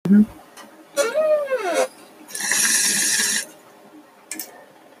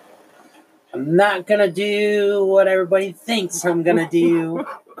I'm not gonna do what everybody thinks I'm gonna do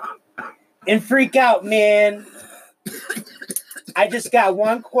and freak out, man. I just got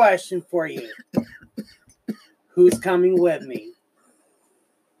one question for you. Who's coming with me?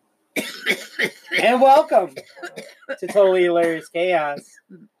 And welcome to Totally Hilarious Chaos.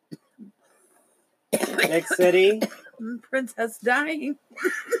 Next city. Princess dying.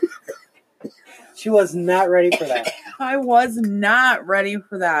 She was not ready for that. I was not ready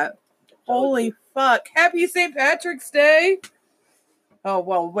for that. Holy fuck. Happy St. Patrick's Day. Oh,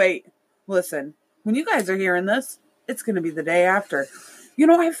 well, wait. Listen, when you guys are hearing this, it's going to be the day after. You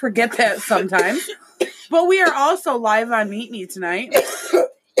know, I forget that sometimes. But we are also live on Meet Me tonight.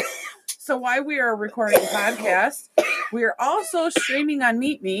 So while we are recording a podcast, we are also streaming on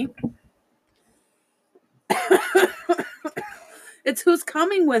Meet Me. It's who's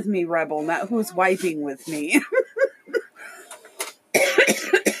coming with me, Rebel, not who's wiping with me.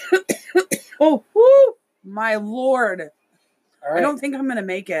 Oh, whoo, my Lord. All right. I don't think I'm going to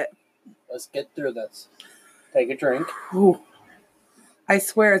make it. Let's get through this. Take a drink. Ooh. I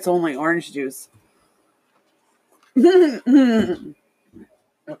swear it's only orange juice. Okay.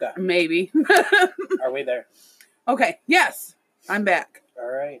 Maybe. Are we there? Okay. Yes. I'm back.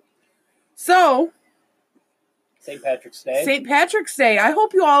 All right. So. St. Patrick's Day. St. Patrick's Day. I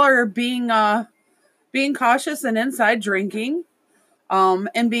hope you all are being cautious and inside drinking.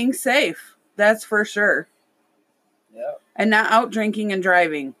 And being safe. That's for sure. Yeah. And not out drinking and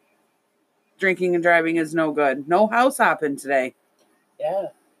driving. Drinking and driving is no good. No house hopping today. Yeah.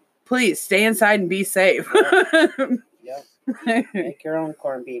 Please stay inside and be safe. Yep. Make your own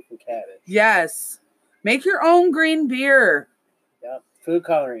corned beef and cabbage. Yes. Make your own green beer. Yep. Food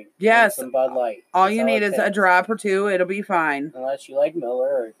coloring. Yes. Some Bud Light. All you need is a drop or two. It'll be fine. Unless you like Miller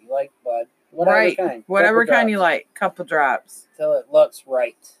or if you like Bud. Whatever right. kind. Whatever kind you like. Couple drops. Till it looks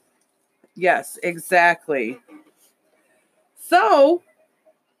right. Yes, exactly. So,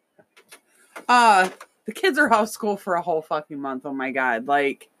 the kids are off school for a whole fucking month. Oh my God.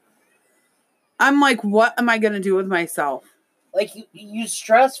 Like, I'm like, what am I going to do with myself? Like, you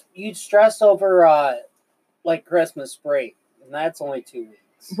stress over, like, Christmas break. And that's only 2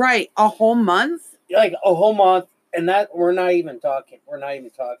 weeks. Right. A whole month? Like, a whole month. And that, we're not even talking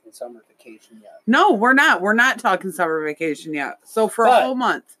summer vacation yet. No, we're not. We're not talking summer vacation yet. So, for a whole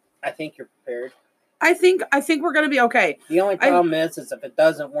month. I think you're prepared. I think we're going to be okay. The only problem is if it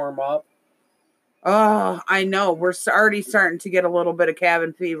doesn't warm up. Oh, I know. We're already starting to get a little bit of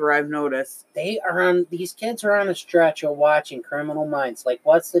cabin fever, I've noticed. These kids are on a stretch of watching Criminal Minds. Like,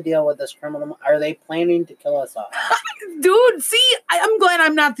 what's the deal with this Criminal? Are they planning to kill us off? Dude, see, I'm glad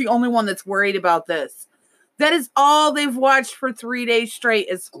I'm not the only one that's worried about this. That is all they've watched for 3 days straight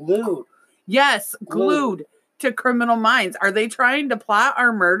is Glued. Yes, glued to Criminal Minds. Are they trying to plot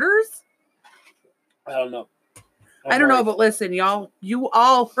our murders? I don't know. I don't know, but listen, y'all, you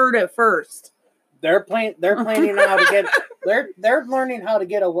all heard it first. They're planning how to get. They're learning how to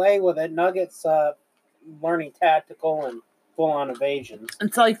get away with it. Nuggets learning tactical and full on evasions.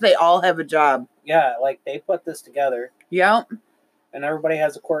 It's like they all have a job. Yeah, like they put this together. Yep. And everybody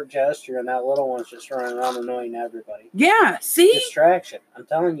has a court gesture, and that little one's just running around annoying everybody. Yeah, see? Distraction. I'm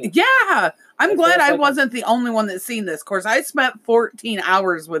telling you. Yeah. I'm glad I wasn't the only one that's seen this. Of course, I spent 14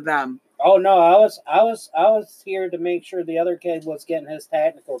 hours with them. Oh no, I was here to make sure the other kid was getting his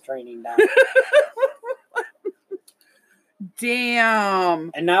technical training down.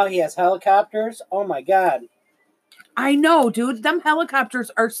 Damn. And now he has helicopters. Oh my God. I know, dude. Them helicopters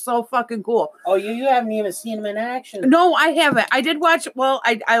are so fucking cool. Oh, you haven't even seen them in action. No, I haven't. I did watch. Well,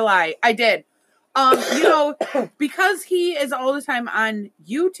 I lie. I did. You know, because he is all the time on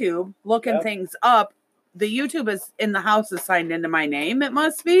YouTube looking things up. The YouTube is in the house is signed into my name. It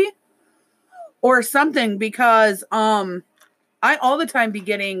must be. Or something because I all the time be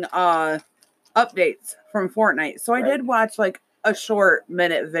getting updates from Fortnite. So I did watch like a short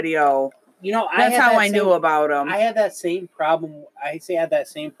minute video. You know, that's how I knew about them. I had that same problem. I had that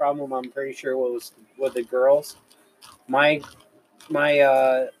same problem. I'm pretty sure it was with the girls. My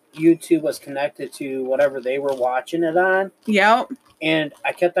YouTube was connected to whatever they were watching it on. Yep. And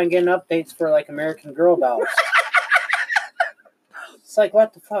I kept on getting updates for like American Girl dolls. It's like,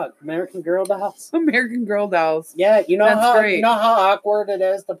 what the fuck? American Girl dolls? American Girl dolls. Yeah, you know great. You know how awkward it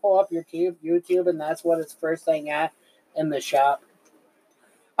is to pull up your YouTube and that's what it's first thing at in the shop.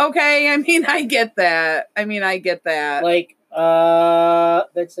 Okay, I mean I get that. Like,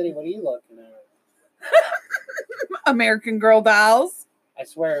 Big City, what are you looking at? American Girl dolls. I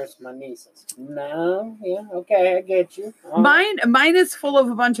swear it's my nieces. No, yeah, okay, I get you. Mine is full of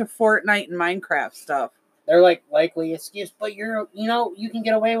a bunch of Fortnite and Minecraft stuff. They're like likely excuse, but you can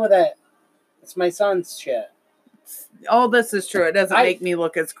get away with it. It's my son's shit. Oh, this is true. It doesn't I- make me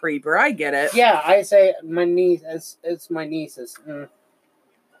look as creeper. I get it. Yeah, I say my niece. It's my niece's.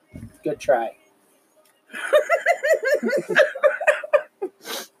 Good try.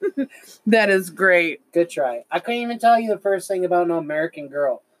 That is great. Good try. I couldn't even tell you the first thing about an American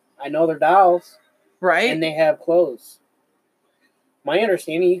Girl. I know they're dolls, Right? and they have clothes. My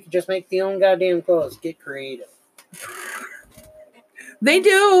understanding, you can just make the own goddamn clothes. Get creative. They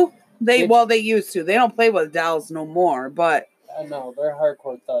do. They used to. They don't play with dolls no more, but I know, they're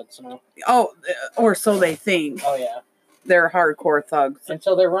hardcore thugs now. or so they think. Oh, yeah. They're hardcore thugs.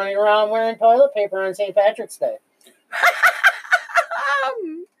 Until they're running around wearing toilet paper on St. Patrick's Day.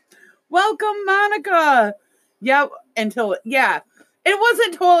 Welcome, Monica. Yeah, it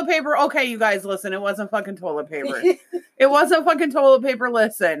wasn't toilet paper. Okay, you guys, listen. It wasn't fucking toilet paper. It wasn't fucking toilet paper.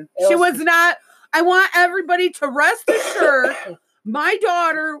 Listen, she was not. I want everybody to rest assured. My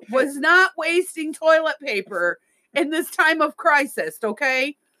daughter was not wasting toilet paper in this time of crisis.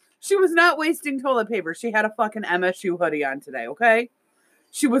 Okay, she was not wasting toilet paper. She had a fucking MSU hoodie on today. Okay,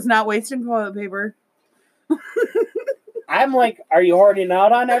 she was not wasting toilet paper. I'm like, are you hoarding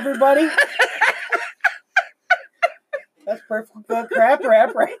out on everybody? That's perfect good crap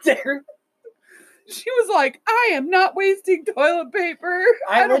rap right there. She was like, I am not wasting toilet paper.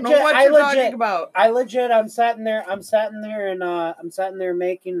 I don't know what you're talking about. I'm sitting there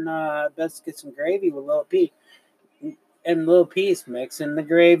making biscuits and gravy with Lil P. And Lil P's mixing the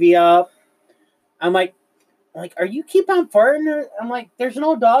gravy up. I'm like, are you keep on farting? I'm like, there's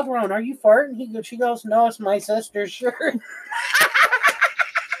no dog around. Are you farting? She goes, no, it's my sister's shirt.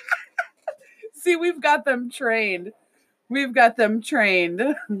 See, we've got them trained.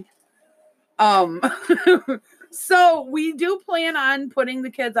 So we do plan on putting the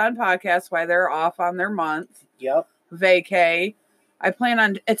kids on podcasts while they're off on their month. Yep. Vacay. I plan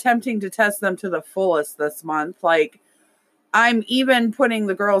on attempting to test them to the fullest this month. Like, I'm even putting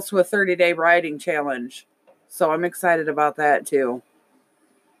the girls to a 30-day riding challenge. So I'm excited about that too.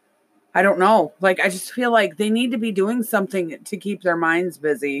 I don't know. Like, I just feel like they need to be doing something to keep their minds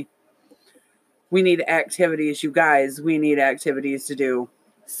busy. We need activities, you guys. We need activities to do.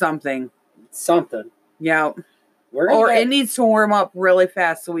 Something. Yeah. It needs to warm up really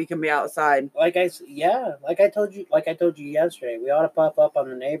fast so we can be outside. Like I told you yesterday, we ought to pop up on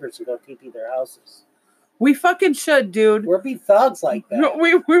the neighbors and go TP their houses. We fucking should, dude. We'll be thugs like that.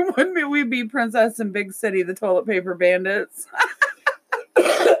 We wouldn't be. We'd be Princess in Big City, the toilet paper bandits.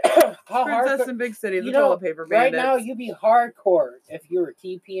 Princess in Big City, the toilet paper bandits. Right now, you'd be hardcore if you were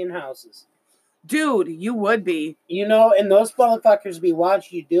TPing houses. Dude, you would be. And those motherfuckers be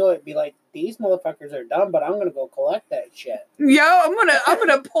watching you do it, be like, these motherfuckers are dumb, but I'm gonna go collect that shit. Yeah, I'm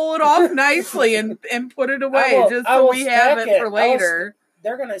gonna pull it off nicely and put it away just so we have it for later.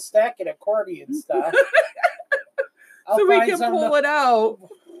 They're gonna stack it accordion stuff. So we can pull it out.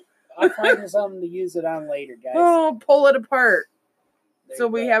 I'll find something to use it on later, guys. Oh, pull it apart. So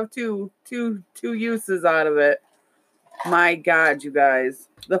we have two uses out of it. My God, you guys.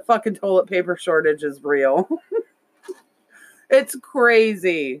 The fucking toilet paper shortage is real. It's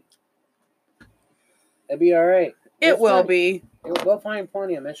crazy. It'll be all right. It will be. We'll find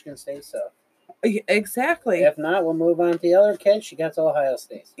plenty of Michigan State stuff. Exactly. If not, we'll move on to the other kids. She got to Ohio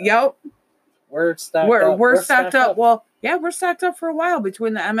State stuff. Yep. We're stocked up. We're stocked up. Well, yeah, we're stocked up for a while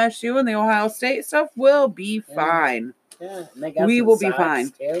between the MSU and the Ohio State stuff. We'll be fine. Yeah, we will be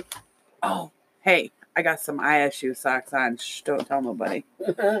fine. Too. Oh, hey, I got some ISU socks on. Shh, don't tell nobody.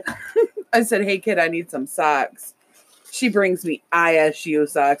 I said, hey, kid, I need some socks. She brings me ISU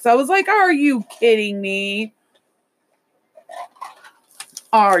socks. I was like, are you kidding me?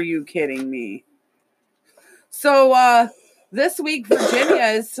 Are you kidding me? So, this week, Virginia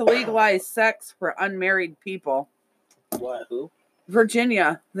is to legalize sex for unmarried people. What? Who?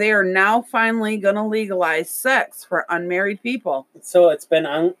 Virginia. They are now finally going to legalize sex for unmarried people. So it's been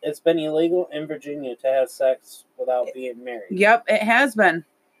illegal in Virginia to have sex without being married. Yep, it has been.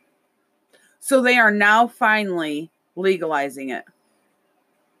 So they are now finally legalizing it.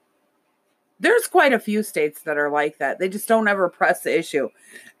 There's quite a few states that are like that. They just don't ever press the issue.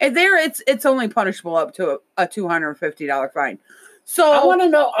 And there, it's only punishable up to a $250 fine. So I want to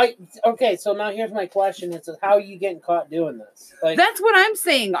know. Okay, so now here's my question: is how are you getting caught doing this? Like, that's what I'm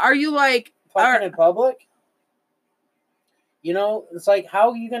saying. Are you like fucking in public? It's like,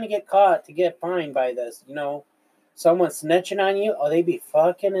 how are you going to get caught to get fined by this? Someone snitching on you? Oh, they be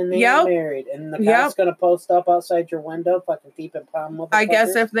fucking and they get married, and the cop's going to post up outside your window, fucking deep and palm. I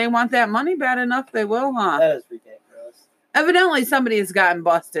guess if they want that money bad enough, they will, huh? That is ridiculous. Evidently, somebody has gotten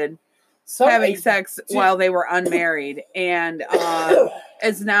busted having sex while they were unmarried, and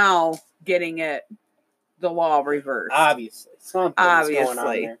is now getting the law reversed. Obviously. Something's going on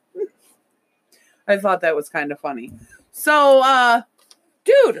Obviously. there. I thought that was kind of funny. So,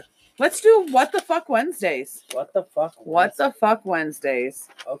 dude, let's do What the Fuck Wednesdays. What the fuck? What the Fuck Wednesdays.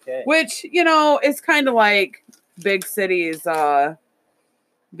 Okay. Which, you know, is kind of like big cities, what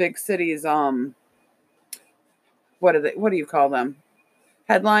do you call them?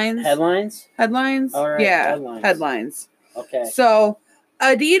 Headlines? Headlines? All right, yeah, headlines. Okay. So,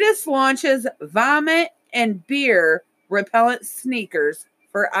 Adidas launches vomit and beer repellent sneakers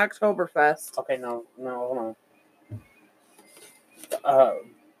for Oktoberfest. Okay, no, hold on.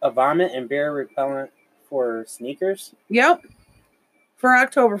 A vomit and beer repellent for sneakers? Yep. For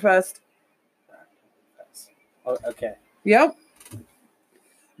Oktoberfest. Oh, okay. Yep.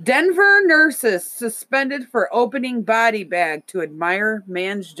 Denver nurses suspended for opening body bag to admire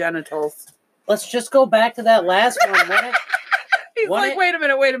man's genitals. Let's just go back to that last one. He's like, wait a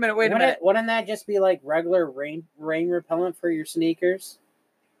minute. Wouldn't that just be like regular rain repellent for your sneakers?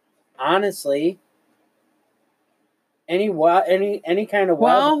 Honestly. Any kind of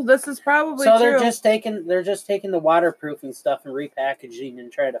well, this is probably so true. they're just taking the waterproofing stuff and repackaging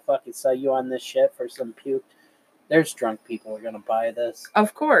and trying to fucking sell you on this shit for some puke. There's drunk people who are gonna buy this.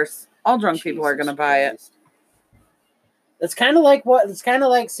 Of course, all drunk people are gonna buy it. It's kind of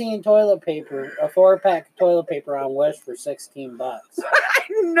like seeing toilet paper, a 4-pack of toilet paper on Wish for $16.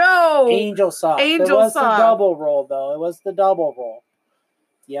 No, Angel Soft. It was the double roll though. It was the double roll.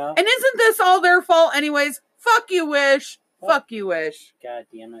 Yeah. And isn't this all their fault, anyways? Fuck you, Wish. Fuck you, Wish. God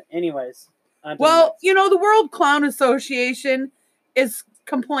damn it. Anyways. Well, you know, the World Clown Association is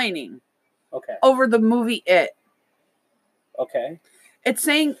complaining. Okay. Over the movie It. Okay. It's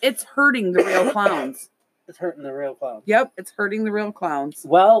saying it's hurting the real clowns. It's hurting the real clowns. Yep, it's hurting the real clowns.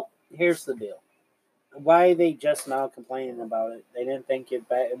 Well, here's the deal. Why are they just now complaining about it? They didn't think it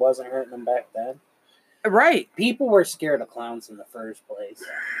wasn't hurting them back then. Right. People were scared of clowns in the first place.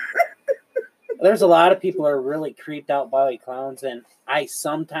 There's a lot of people who are really creeped out by clowns, and I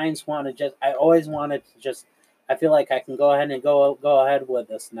sometimes always wanted to just, I feel like I can go ahead and go ahead with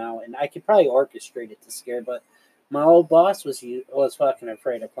this now, and I could probably orchestrate it to scare, but my old boss was fucking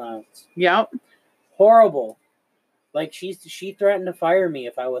afraid of clowns. Yep. Horrible. Like, she threatened to fire me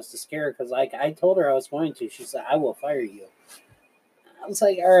if I was to scare her, because like I told her I was going to. She said, I will fire you. I was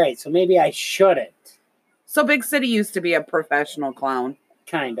like, all right, so maybe I shouldn't. So Big City used to be a professional clown.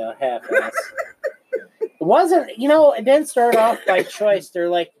 Kinda, half-ass. It wasn't, it didn't start off by choice. They're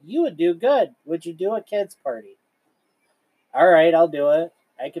like, you would do good. Would you do a kid's party? All right, I'll do it.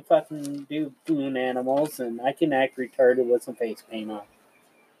 I could fucking do balloon animals, and I can act retarded with some face paint on.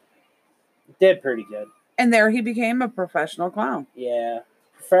 Did pretty good. And there he became a professional clown. Yeah.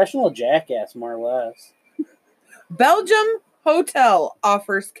 Professional jackass, more or less. Belgium hotel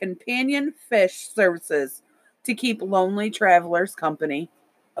offers companion fish services to keep lonely travelers company.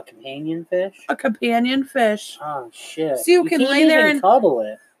 A companion fish? A companion fish. Oh, shit. So you can lay there and cuddle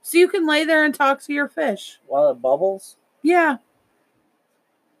it. So you can lay there and talk to your fish. While it bubbles? Yeah.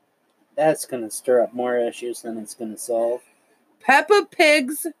 That's going to stir up more issues than it's going to solve. Peppa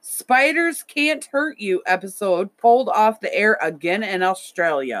Pig's Spiders Can't Hurt You episode pulled off the air again in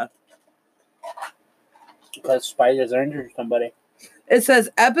Australia. Because spiders are injuring somebody. It says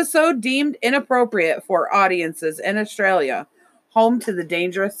episode deemed inappropriate for audiences in Australia, home to the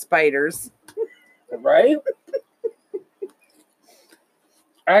dangerous spiders. Right?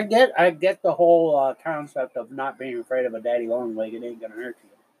 I get the whole concept of not being afraid of a daddy long leg. It ain't gonna hurt you.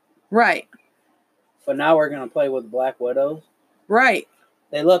 Right. But now we're gonna play with black widows. Right.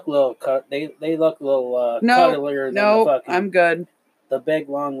 They look a little cuddlier than the fucking. I'm good. The big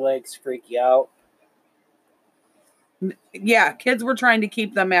long legs freak you out. Yeah, kids were trying to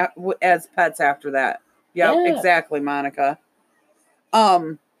keep them as pets after that. Yep, yeah, exactly, Monica.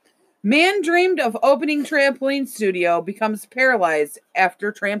 Man dreamed of opening trampoline studio becomes paralyzed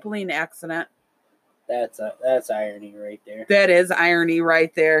after trampoline accident. That's irony right there. That is irony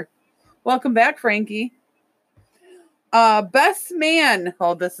right there. Welcome back, Frankie. Best man.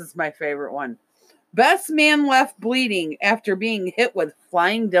 Oh, this is my favorite one. Best man left bleeding after being hit with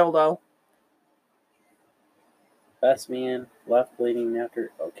flying dildo. Best man left bleeding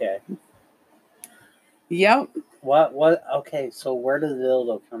after. Okay. Yep. What? Okay, so where does the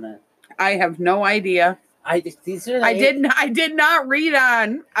dildo come in? I have no idea. I did not read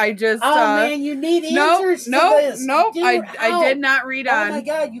on. I just. Oh man, you need answers to this. Nope. I did not read on. Oh my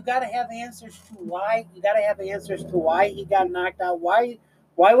god, you gotta have answers to why. You gotta have answers to why he got knocked out. Why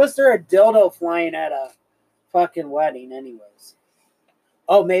was there a dildo flying at a fucking wedding, anyways?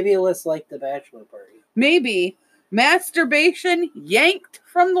 Oh, maybe it was like the bachelor party. Maybe. Masturbation yanked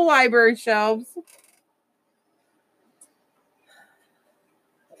from the library shelves.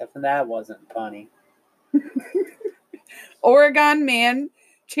 If that wasn't funny. Oregon man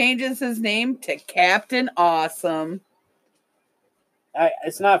changes his name to Captain Awesome.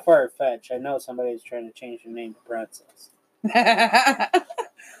 It's not far-fetched. I know somebody's trying to change their name to Princess.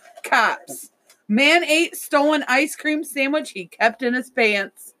 Cops. Man ate stolen ice cream sandwich he kept in his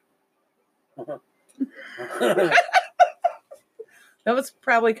pants. That was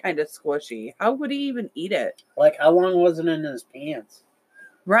probably kind of squishy. How would he even eat it? Like, how long was it in his pants?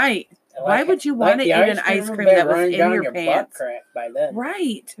 Right. Like, why would you want to eat an ice cream that was in your pants? Butt crack by then.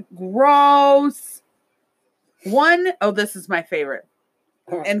 Right. Gross. This is my favorite.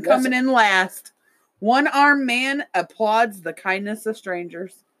 And coming in last, one-armed man applauds the kindness of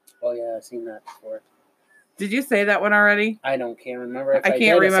strangers. Oh, yeah, I've seen that before. Did you say that one already? Can't remember. If I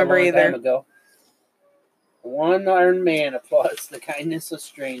can't remember either. One-armed man applauds the kindness of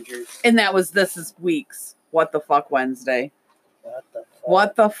strangers. And that was this week's What the Fuck Wednesday.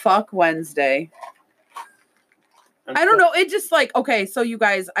 What the fuck Wednesday? I don't know. It just like, okay, so you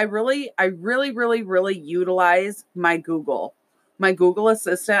guys, I really utilize my Google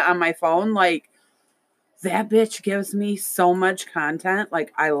Assistant on my phone. Like, that bitch gives me so much content.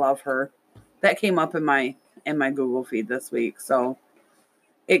 Like, I love her. That came up in my Google feed this week. So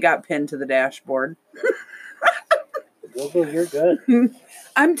it got pinned to the dashboard. Google, you're good.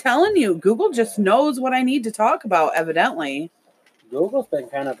 I'm telling you, Google just knows what I need to talk about, evidently. Google's been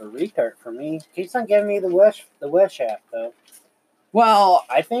kind of a retard for me. Keeps on giving me the Wish app, though. Well,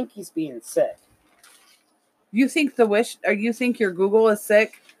 I think he's being sick. You think you think your Google is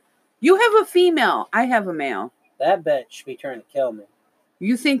sick? You have a female. I have a male. That bitch should be trying to kill me.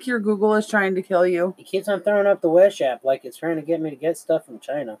 You think your Google is trying to kill you? He keeps on throwing up the Wish app like it's trying to get me to get stuff from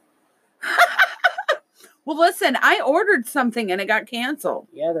China. Well, listen, I ordered something and it got canceled.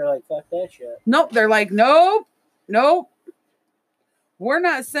 Yeah, they're like, fuck that shit. Nope, they're like, nope. We're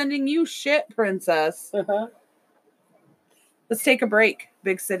not sending you shit, princess. Let's take a break,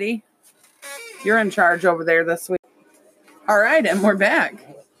 Big City. You're in charge over there this week. All right, and we're back.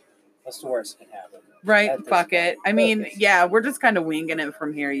 What's the worst that can happen? Right, fuck it. I mean, yeah, we're just kind of winging it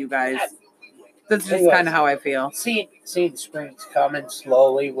from here, you guys. That's just kind of how I feel. See, the spring's coming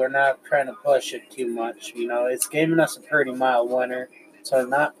slowly. We're not trying to push it too much. You know, it's giving us a pretty mild winter, so we're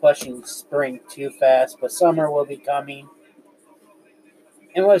not pushing spring too fast. But summer will be coming.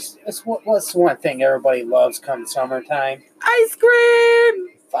 And what's one thing everybody loves come summertime? Ice cream!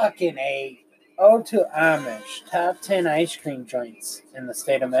 Fucking A. Ode to Amish. Top 10 ice cream joints in the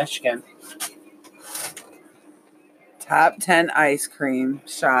state of Michigan. Top 10 ice cream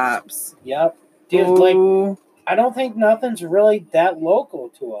shops. Yep. Dude, like, I don't think nothing's really that local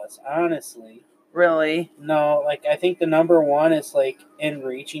to us, honestly. Really? No, like, I think the number one is, like, in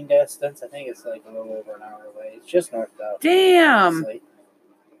reaching distance. I think it's, like, a little over an hour away. It's just north of. Damn. Honestly.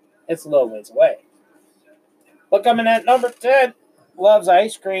 It's a little ways away. But coming at number 10, Love's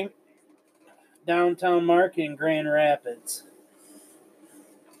Ice Cream. Downtown Market in Grand Rapids.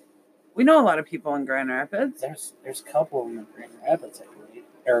 We know a lot of people in Grand Rapids. There's a couple of them in Grand Rapids, I believe.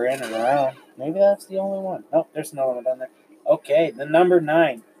 Or in and around. Maybe that's the only one. Nope, there's another one down there. Okay, the number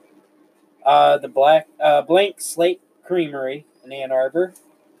 9. The Blank Slate Creamery in Ann Arbor.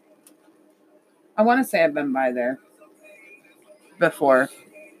 I want to say I've been by there before.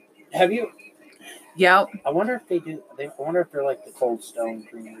 Have you? Yep. I wonder if they do. I wonder if they're like the Cold Stone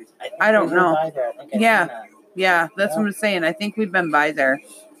Creameries. I don't know. Yeah, that's what I'm saying. I think we've been by there.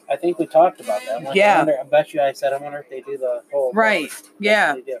 I think we talked about that. Yeah. I bet you I said, I wonder if they do the whole. Right.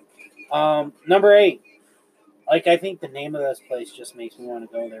 Yeah. They do. Number 8. Like, I think the name of this place just makes me want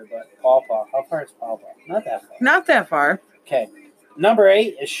to go there, but Paw Paw. How far is Paw Paw? Not that far. Not that far. Okay. Number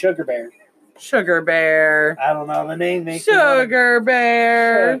 8 is Sugar Bear. Sugar Bear. I don't know. The name makes Sugar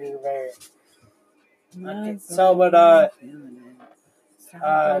Bear. Sugar Bear. Okay. So, but,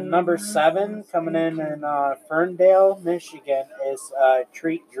 number 7 coming in Ferndale, Michigan is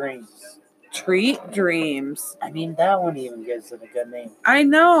Treat Dreams. Treat Dreams. I mean, that one even gives it a good name. I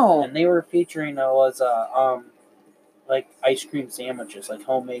know. And they were featuring like ice cream sandwiches, like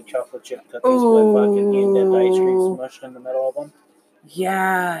homemade chocolate chip cookies with fucking hand-dipped ice cream smushed in the middle of them.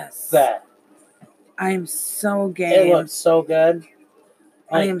 Yes. That. I am so game. It looks so good.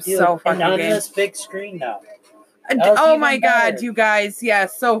 I am so fucking game. And on game. this big screen now. Oh my God, you guys.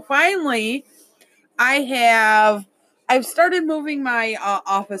 Yes. So finally, I've started moving my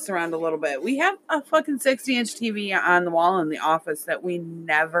office around a little bit. We have a fucking 60-inch TV on the wall in the office that we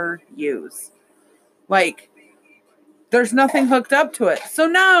never use. Like, there's nothing hooked up to it. So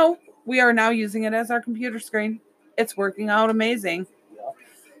now, we are now using it as our computer screen. It's working out amazing. Yeah.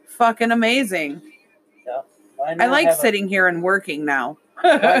 Fucking amazing. Yeah. Why I not like have sitting here and working now.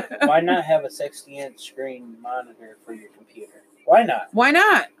 why not have a 60-inch screen monitor for your computer? Why not? Why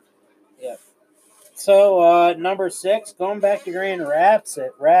not? Yeah. So number 6, going back to Grand Rapids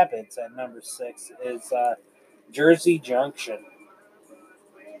at number 6 is Jersey Junction.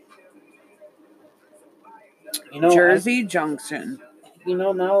 You know, Jersey Junction. You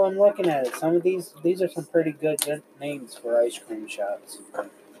know, now I'm looking at it. Some of these are some pretty good names for ice cream shops.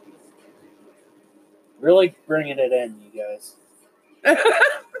 Really bringing it in, you guys.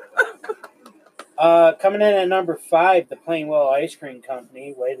 Coming in at number 5, the Plainwell Ice Cream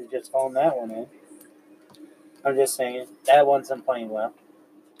Company. Way to just phone that one in. I'm just saying, that one's in Plainwell.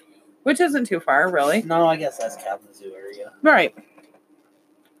 Which isn't too far, really. No, I guess that's Kalamazoo area. Right.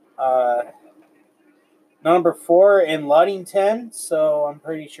 Number 4 in Ludington, so I'm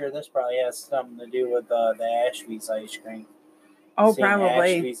pretty sure this probably has something to do with the Ashby's ice cream. Oh, Seeing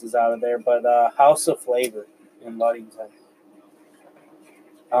probably. Ashby's is out of there, but House of Flavor in Ludington.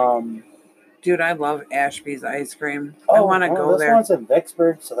 Dude, I love Ashby's ice cream. I want to go this there. This one's in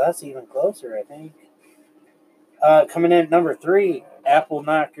Vicksburg, so that's even closer, I think. Coming in at number 3, Apple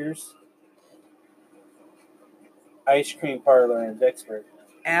Knockers Ice Cream Parlor in Vicksburg.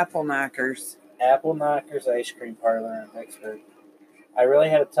 Apple Knockers. Apple Knockers Ice Cream Parlor in Vicksburg. I really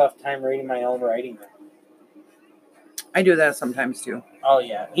had a tough time reading my own writing there. I do that sometimes too. Oh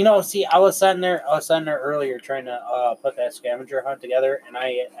yeah, you know, see, I was sitting there earlier trying to put that scavenger hunt together, and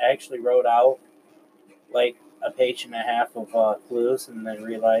I actually wrote out like a page and a half of clues, and then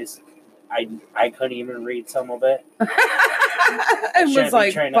realized I couldn't even read some of it. I was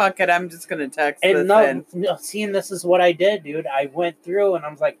like, fuck it, I'm just gonna text and this in. No, seeing this is what I did, dude. I went through and I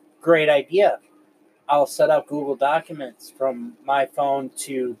was like, great idea. I'll set up Google Documents from my phone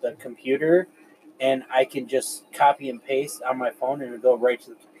to the computer, and I can just copy and paste on my phone, and it'll go right to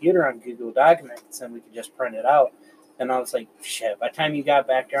the computer on Google Documents, and we can just print it out. And I was like, shit, by the time you got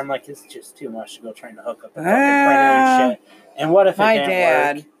back there, I'm like, it's just too much to go trying to hook up a fucking printer and shit. And what if it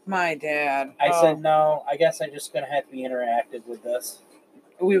didn't work? My dad. I said, no, I guess I'm just going to have to be interactive with this.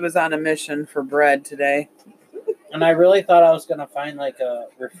 We was on a mission for bread today. And I really thought I was going to find like a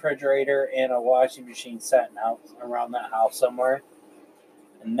refrigerator and a washing machine sitting out around that house somewhere.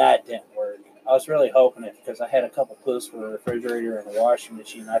 And that didn't work. I was really hoping it because I had a couple clues for a refrigerator and a washing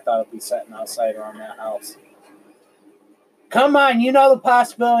machine. I thought it would be sitting outside around that house. Come on, you know the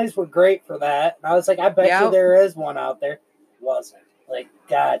possibilities were great for that. And I was like, I bet you there is one out there. Wasn't. Like,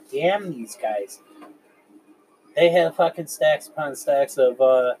 god damn these guys. They had fucking stacks upon stacks of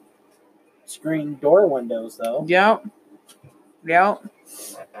screen door windows, though. Yep.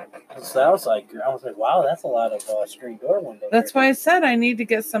 So I was like, wow, that's a lot of screen door windows. That's why I said I need to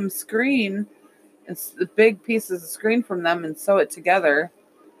get some screen. It's the big pieces of screen from them and sew it together.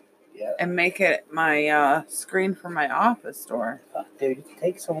 Yeah. And make it my screen for my office door. Dude, you can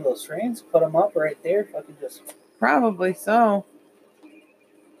take some of those frames, put them up right there. Fucking just. Probably so.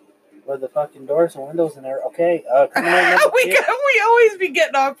 With the fucking doors and windows in there. Okay. We always be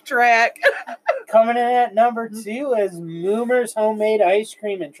getting off track. Coming in at number 2 is Moomer's Homemade Ice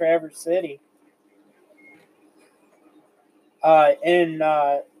Cream in Traverse City.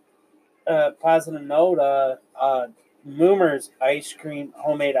 Positive note, Moomer's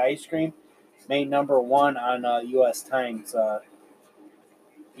homemade ice cream, made number 1 on U.S. Times top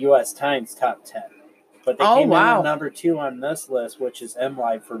 10. But they came in at number 2 on this list, which is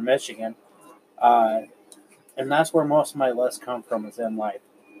MLive for Michigan. And that's where most of my lists come from, is MLive.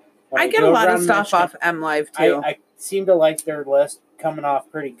 I get a lot of stuff off MLive, too. I seem to like their list coming off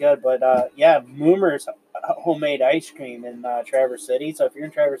pretty good. But, Moomer's homemade ice cream in Traverse City. So if you're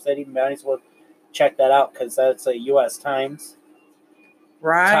in Traverse City, you might as well check that out, because that's a U.S. Times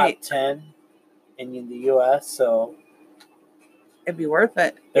top 10 in the U.S., so it'd be worth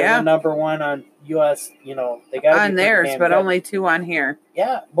it. They're the number 1 on U.S., they got on theirs, but only 2 on here.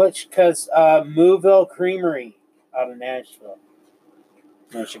 Yeah, because Mooville Creamery out of Nashville,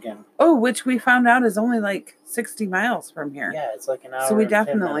 Michigan. Oh, which we found out is only like 60 miles from here. Yeah, it's like an hour. So we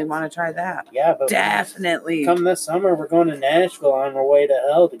definitely want to try that. Yeah, but definitely. Come this summer, we're going to Nashville on our way to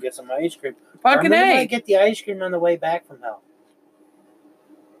hell to get some ice cream. Fucking A. Might get the ice cream on the way back from hell.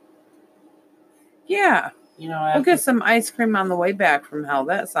 Yeah. We'll get some ice cream on the way back from hell.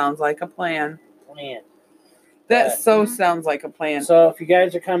 That sounds like a plan. That sounds like a plan. So if you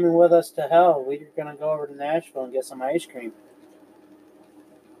guys are coming with us to hell, we're going to go over to Nashville and get some ice cream.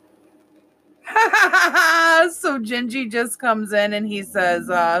 So Gingy just comes in and he says,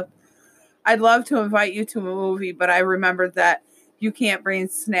 I'd love to invite you to a movie, but I remembered that You can't bring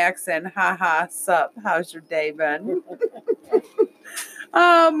snacks in. Ha ha. Sup? How's your day been?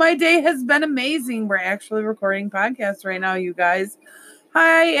 My day has been amazing. We're actually recording podcasts right now, you guys.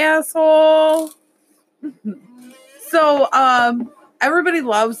 Hi, asshole. So, everybody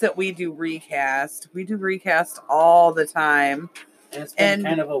loves that we do recast. We do recast all the time. And it's been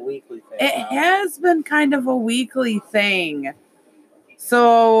kind of a weekly thing. It has been kind of a weekly thing.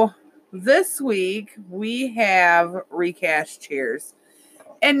 So this week we have recast Cheers.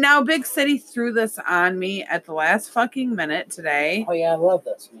 And now Big City threw this on me at the last fucking minute today. Oh yeah, I love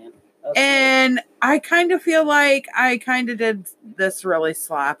this, man. And great. I kind of feel like I kind of did this really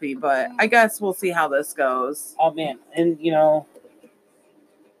sloppy, but I guess we'll see how this goes. Oh man, and you know,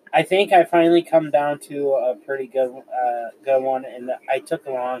 I think I finally come down to a pretty good one, and I took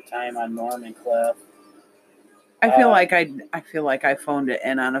a long time on Norm and Cliff. I feel like I phoned it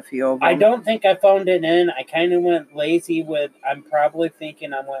in on a few of them. I don't think I phoned it in. I kind of went lazy with. I'm probably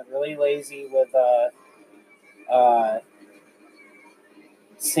thinking I went really lazy with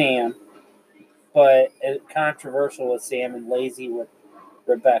Sam, but controversial with Sam and lazy with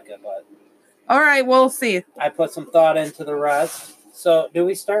Rebecca. But all right, we'll see. I put some thought into the rest. So, do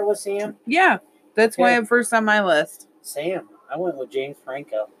we start with Sam? Yeah, that's why I'm first on my list. Sam. I went with James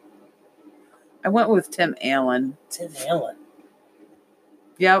Franco. I went with Tim Allen. Tim Allen?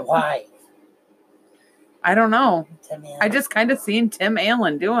 Yep. Why? I don't know. Tim Allen. I just kind of seen Tim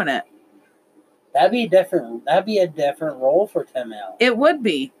Allen doing it. That'd be a different role for Tim Allen. It would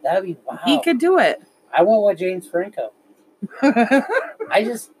be. That'd be wow. He could do it. I went with James Franco. I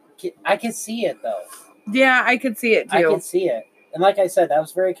can see it though. Yeah, I could see it too. I can see it. And like I said, that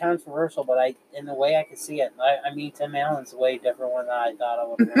was very controversial, but in the way I could see it, I mean, Tim Allen's a way different one than I thought I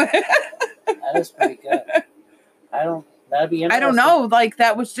would have. That is pretty good. That'd be interesting. I don't know. Like,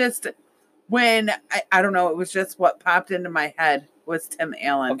 that was just when, I don't know, it was just what popped into my head was Tim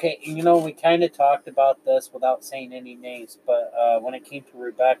Allen. Okay, and you know, we kind of talked about this without saying any names, but when it came to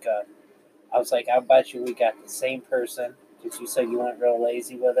Rebecca, I was like, I bet you we got the same person, because you said you went real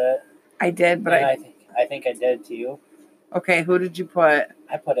lazy with it. I did, but I think I did too. Okay, who did you put?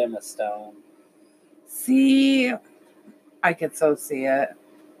 I put Emma Stone. See, I could so see it.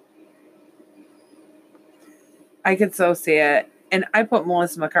 And I put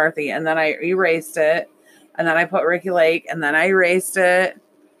Melissa McCarthy, and then I erased it. And then I put Ricky Lake, and then I erased it.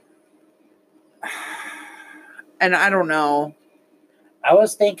 And I don't know. I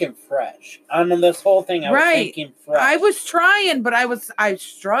was thinking fresh. On this whole thing, I was thinking fresh. I was trying, but I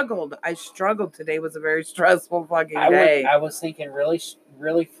struggled. Today was a very stressful fucking day. I was thinking really,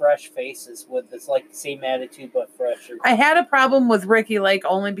 really fresh faces with this, like, same attitude, but fresher. I had a problem with Ricky Lake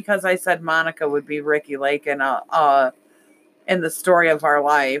only because I said Monica would be Ricky Lake in the story of our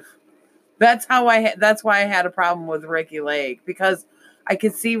life. That's why I had a problem with Ricky Lake, because I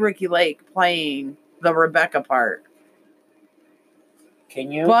could see Ricky Lake playing the Rebecca part. Can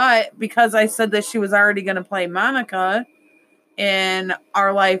you? But because I said that she was already going to play Monica in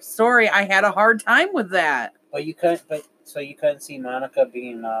our life story, I had a hard time with that. But you couldn't. So you couldn't see Monica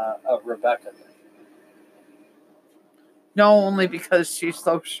being a Rebecca. No, only because she's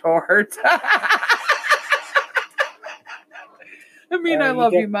so short. I mean, I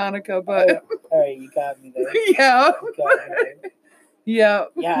love you, Monica, but all right, you got me there. Yeah. You got me there. Yeah.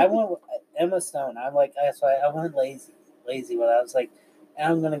 Yeah, I went with Emma Stone. That's why I went lazy with it. I was like,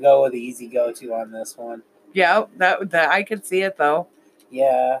 I'm gonna go with the easy go-to on this one. Yeah, that I could see it though.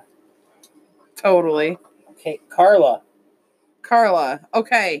 Yeah. Totally. Okay, Carla.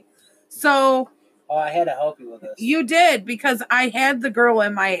 Okay. So. Oh, I had to help you with this. You did, because I had the girl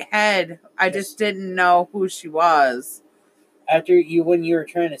in my head. I just didn't know who she was. When you were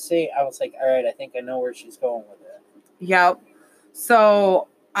trying to say it, I was like, all right, I think I know where she's going with it. Yep. So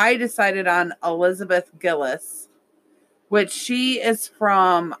I decided on Elizabeth Gillis, which she is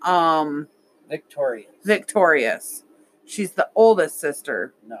from Victorious. She's the oldest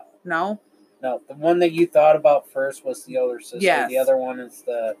sister. No? No, the one that you thought about first was the older sister. Yes. The other one is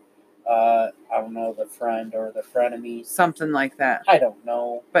the, I don't know, the friend or the frenemy. Something like that. I don't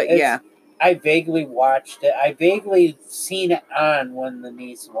know. But yeah. I vaguely watched it. I vaguely seen it on when the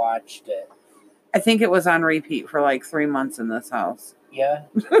niece watched it. I think it was on repeat for like 3 months in this house. Yeah.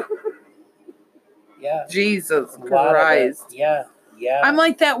 Yeah. Jesus Christ. Yeah. I'm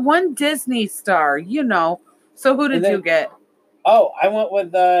like that one Disney star, you know. So who did you get? Oh, I went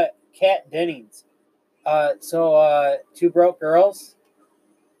with Kat Dennings. Two Broke Girls.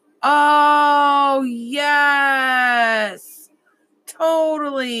 Oh, yes.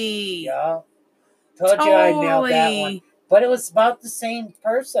 Totally. Yeah. Told you I nailed that one. But it was about the same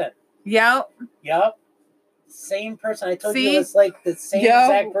person. Yep. Same person. I told See? you it's like the same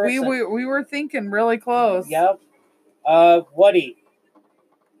exact person. we were thinking really close. Yep. Woody.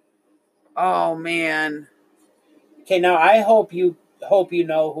 Oh man. Okay, now I hope you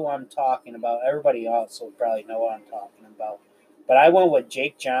know who I'm talking about. Everybody else will probably know what I'm talking about. But I went with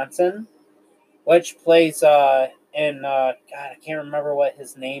Jake Johnson, which plays in God, I can't remember what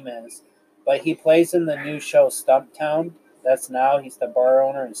his name is, but he plays in the new show Stumptown. That's now he's the bar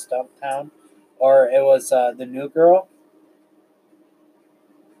owner in Stumptown, or it was the New Girl.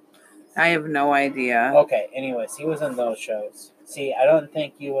 I have no idea. Okay, anyways, he was in those shows. See, I don't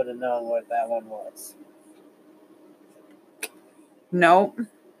think you would have known what that one was. Nope.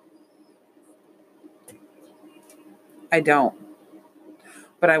 I don't.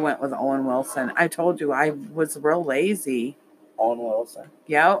 But I went with Owen Wilson. I told you I was real lazy. Owen Wilson.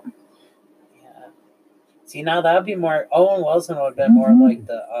 Yep. Yeah. See, now that would be more. Owen Wilson would have been more like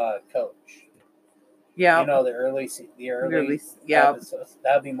the coach. Yeah. You know, the early yeah. episodes.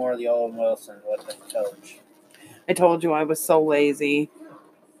 That would be more the Owen Wilson with the coach. I told you I was so lazy.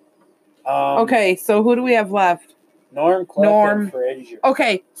 Okay, so who do we have left? Norm, Cliff, and Frazier.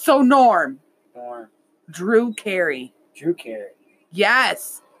 Okay, so Norm. Norm. Drew Carey. Drew Carey.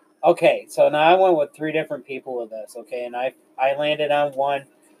 Yes. Okay, so now I went with 3 different people with this, okay? And I landed on one,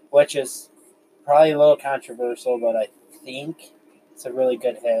 which is probably a little controversial, but I think it's a really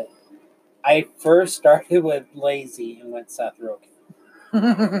good hit. I first started with lazy and went Seth Rogen.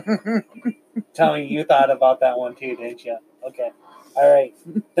 Tell me you thought about that one too, didn't you? Okay. All right.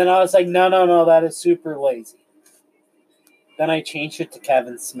 Then I was like, no, that is super lazy. Then I changed it to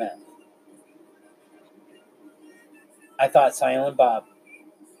Kevin Smith. I thought Silent Bob.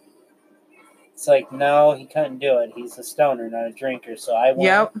 It's like, no, he couldn't do it. He's a stoner, not a drinker. So I went.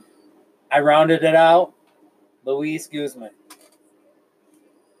 Yep. I rounded it out. Luis Guzman.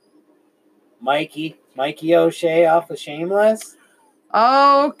 Mikey O'Shea off of Shameless.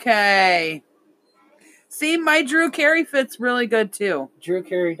 Okay. See, my Drew Carey fits really good too. Drew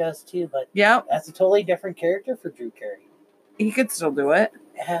Carey does too, but yep, that's a totally different character for Drew Carey. He could still do it.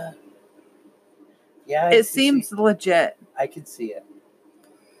 Yeah. Yeah. It seems legit. I can see it.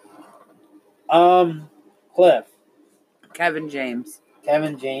 Cliff. Kevin James.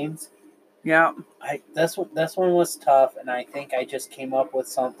 Yeah. This one was tough, and I think I just came up with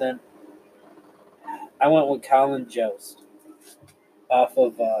something. I went with Colin Jost off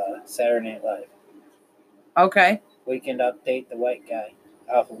of Saturday Night Live. Okay. Weekend Update, the white guy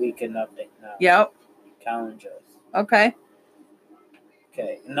off of Weekend Update now. Yep. Colin Jost. Okay.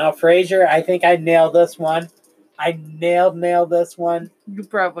 Okay. Now Frazier, I think I nailed this one. I nailed this one. You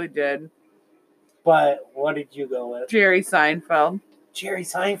probably did. But what did you go with? Jerry Seinfeld. Jerry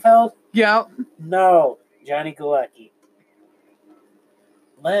Seinfeld? Yep. No. Johnny Galecki.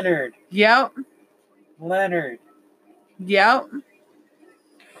 Leonard. Yep. Leonard. Yep.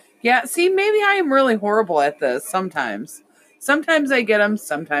 Yeah, see, maybe I am really horrible at this sometimes. Sometimes I get them,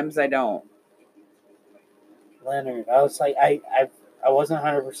 sometimes I don't. Leonard. I was like, I wasn't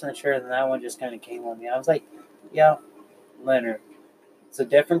 100% sure, and that one just kind of came on me. I was like, yeah, Leonard. It's a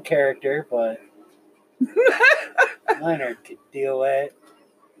different character, but Leonard could do it.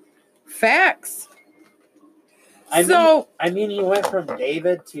 Facts. I mean, he went from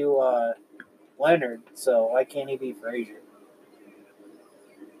David to Leonard, so why can't he be Frazier?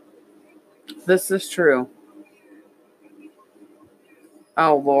 This is true.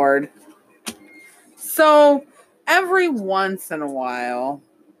 Oh, Lord. So, every once in a while,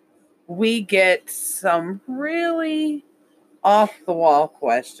 we get some really off-the-wall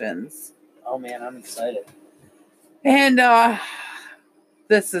questions. Oh, man, I'm excited. And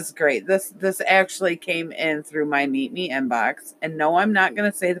this is great. This actually came in through my Meet Me inbox. And no, I'm not going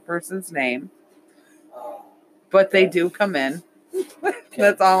to say the person's name. But they do come in. Okay.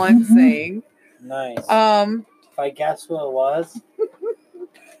 That's all I'm saying. Nice. If I guess who it was,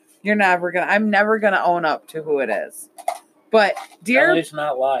 I'm never gonna own up to who it is. But it's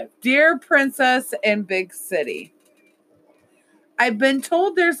not live. Dear Princess in Big City, I've been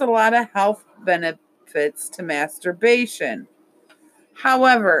told there's a lot of health benefits to masturbation.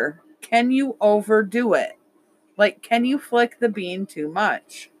 However, can you overdo it? Like, can you flick the bean too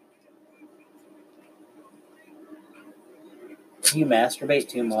much? Can you masturbate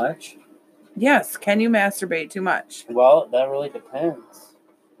too much? Yes. Can you masturbate too much? Well, that really depends.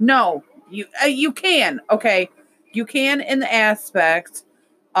 No, you can. Okay, you can in the aspect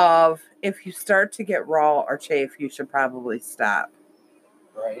of if you start to get raw or chafe, you should probably stop.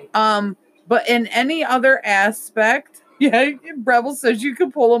 Right. But in any other aspect, yeah, Rebel says you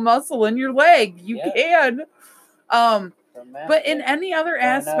can pull a muscle in your leg. You can. But in any other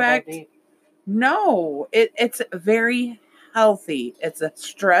aspect, No, it's very healthy. It's a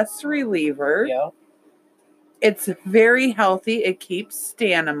stress reliever. Yeah. It's very healthy. It keeps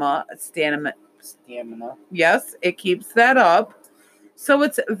stamina. Yes, it keeps that up. So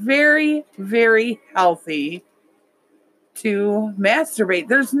it's very, very healthy to masturbate.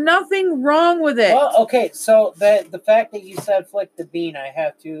 There's nothing wrong with it. Well, okay, so the fact that you said flick the bean, I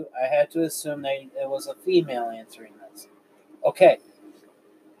have to assume that it was a female answering this. Okay.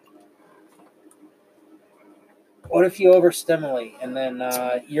 What if you overstimulate and then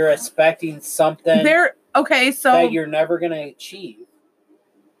you're expecting something so that you're never going to achieve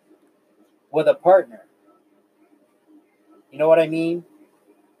with a partner? You know what I mean?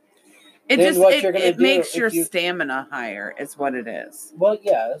 It makes your stamina higher, is what it is. Well,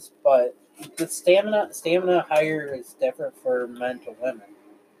 yes, but the stamina higher is different for men to women.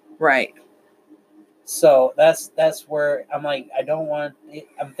 Right. So that's where I'm like, I don't want.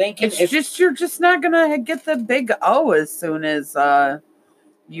 I'm thinking you're just not gonna get the big O as soon as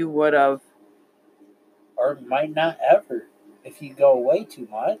you would have, or might not ever if you go away too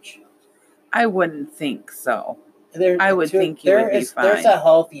much. I wouldn't think so. Think you would be fine. There's a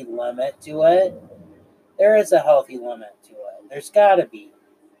healthy limit to it. There is a healthy limit to it. There's got to be.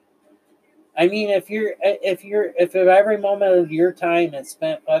 I mean, if every moment of your time is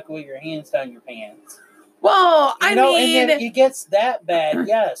spent fucking with your hands down your pants. Well, I mean, and it gets that bad.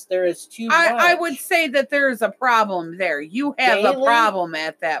 Yes, there is too much. I would say that there is a problem there. You have a problem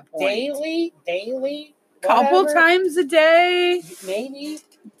at that point. Daily, couple times a day, maybe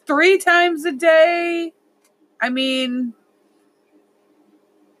 3 times a day. I mean,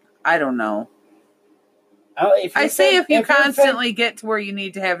 I don't know. If you constantly get to where you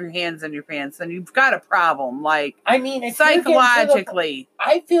need to have your hands in your pants, then you've got a problem. Like, I mean, psychologically,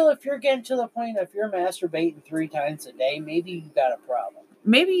 I feel if you're getting to the point if you're masturbating 3 times a day, maybe you've got a problem.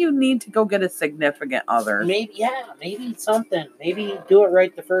 Maybe you need to go get a significant other. Maybe something. Maybe do it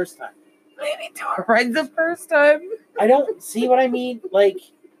right the first time. I don't see what I mean. Like,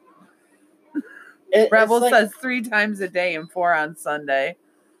 Rebel says 3 times a day and 4 on Sunday.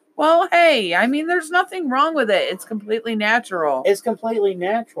 Well, hey, I mean, there's nothing wrong with it. It's completely natural. It's completely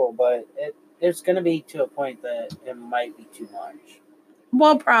natural, but there's going to be to a point that it might be too much.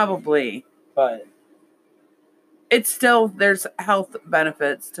 Well, probably. But it's still, there's health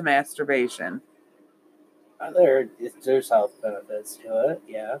benefits to masturbation. There's health benefits to it,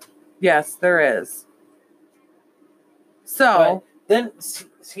 yeah. Yes, there is. So. But then,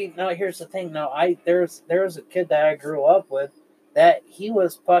 see, now here's the thing. Now, there was a kid that I grew up with that he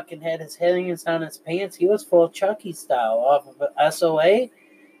was fucking had his hands down his pants. He was full Chucky style off of SOA.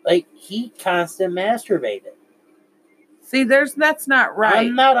 Like, he constant masturbated. See, that's not right.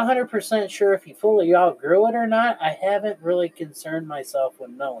 I'm not 100% sure if he fully outgrew it or not. I haven't really concerned myself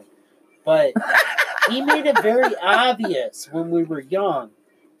with knowing. But he made it very obvious when we were young.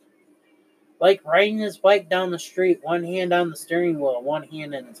 Like riding his bike down the street, one hand on the steering wheel, one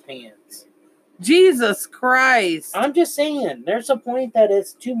hand in his pants. Jesus Christ. I'm just saying, there's a point that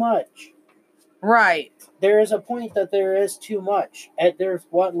it's too much. Right. There is a point that there is too much. There's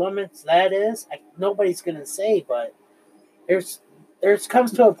what limits that is, nobody's going to say, but there's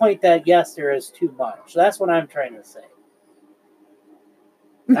comes to a point that, yes, there is too much. That's what I'm trying to say.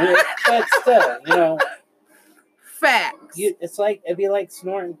 But still, facts. It'd be like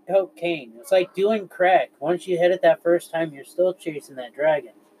snorting cocaine. It's like doing crack. Once you hit it that first time, you're still chasing that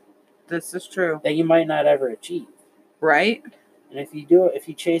dragon. This is true. That you might not ever achieve. Right? And if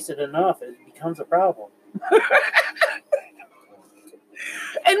you chase it enough, it becomes a problem.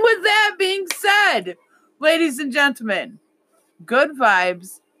 And with that being said, ladies and gentlemen, good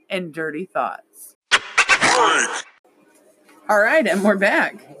vibes and dirty thoughts. All right, and we're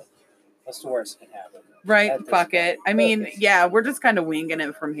back. What's the worst that can happen? Right, fuck it. I mean, yeah, we're just kind of winging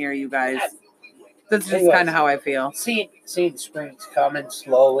it from here, you guys. That's just kind of how I feel. See, the spring's coming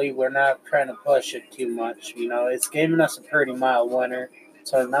slowly. We're not trying to push it too much. It's giving us a pretty mild winter,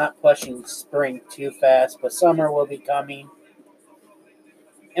 so not pushing spring too fast. But summer will be coming.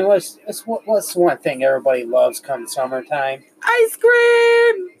 And what's one thing everybody loves come summertime? Ice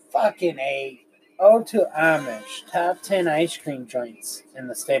cream! Fucking A. Ode to Amish. Top 10 ice cream joints in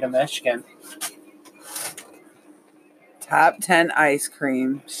the state of Michigan. Top 10 ice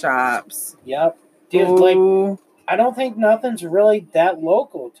cream shops. Yep. Dude, I don't think nothing's really that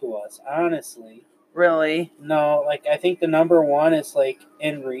local to us, honestly. Really? No, I think the number one is,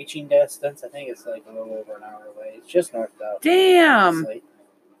 in reaching distance. I think it's, a little over an hour away. It's just north of. Damn! Honestly.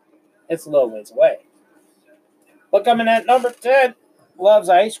 It's a little ways away. But coming at number 10, Love's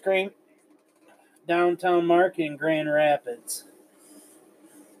Ice Cream. Downtown Market in Grand Rapids.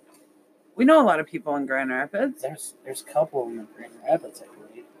 We know a lot of people in Grand Rapids. There's a couple of them in Grand Rapids, I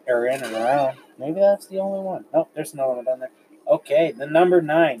believe. Or in and around. Maybe that's the only one. Nope, there's another one down there. Okay, the number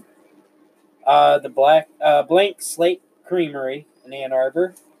 9. The Blank Slate Creamery in Ann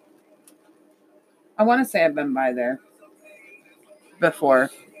Arbor. I want to say I've been by there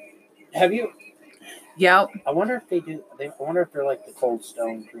before. Have you? Yep. I wonder if they do. I wonder if they're like the Cold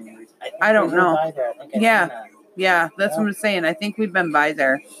Stone Creameries. I don't know. By there. I think Yeah, that's what I'm saying. I think we've been by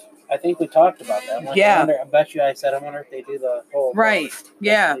there. I think we talked about that. Yeah. I bet you I said, I wonder if they do the whole. Right.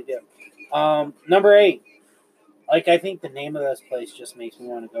 Yeah. They do. Number 8. Like, I think the name of this place just makes me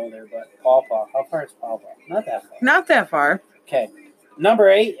want to go there, but Paw Paw. How far is Paw Paw? Not that far. Not that far. Okay. Number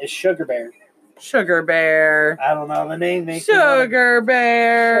 8 is Sugar Bear. Sugar Bear. I don't know. The name makes Sugar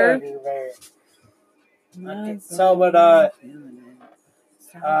Bear. Sugar Bear. Okay. So, but,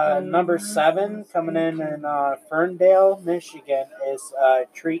 number 7 coming in Ferndale, Michigan is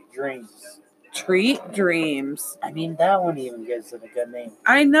Treat Dreams. Treat Dreams. I mean, that one even gives it a good name.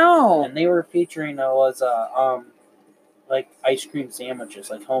 I know. And they were featuring like ice cream sandwiches,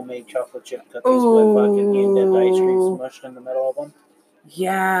 like homemade chocolate chip cookies with fucking hand-dipped ice cream smushed in the middle of them.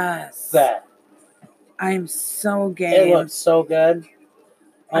 Yes. That. I am so game. It looks so good.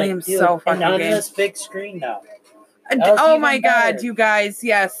 I am so fucking and on game. this big screen now. Oh my God, you guys.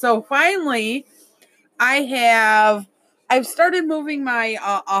 Yes. So finally, I've started moving my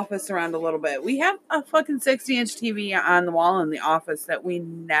office around a little bit. We have a fucking 60-inch TV on the wall in the office that we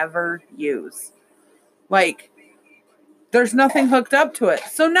never use. Like, there's nothing hooked up to it.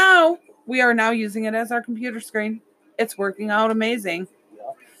 So now, we are now using it as our computer screen. It's working out amazing.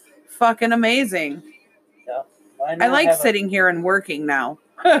 Yeah. Fucking amazing. Yeah. I like sitting here and working now.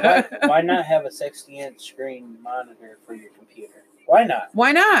 why not have a 60-inch screen monitor for your computer? Why not?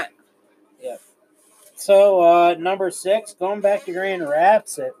 Why not? Yeah. So, number 6, going back to Grand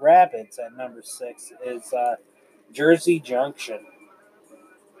Rapids at number 6 is Jersey Junction.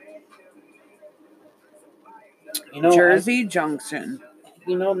 Jersey Junction.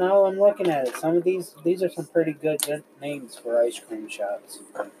 Now I'm looking at it. Some of these are some pretty good names for ice cream shops.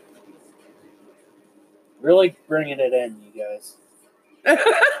 Really bringing it in, you guys.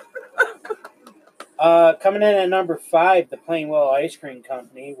 Coming in at number 5, the Plainwell Ice Cream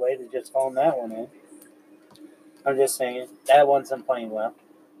Company. Way to just phone that one in. I'm just saying, that one's in Plainwell.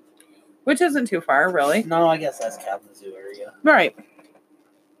 Which isn't too far, really. No, I guess that's Kalamazoo area. Right.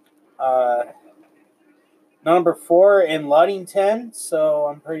 Number 4 in Ludington, so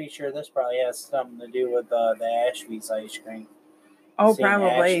I'm pretty sure this probably has something to do with the Ashby's ice cream. Oh,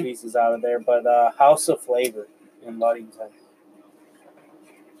 probably. Ashby's is out of there, but House of Flavor in Ludington.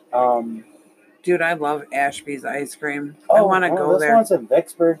 Dude, I love Ashby's ice cream. I want to go there. This one's in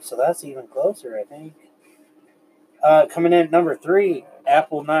Vicksburg, so that's even closer, I think. Coming in at number 3,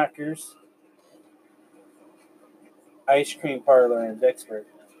 Apple Knockers Ice Cream Parlor in Vicksburg.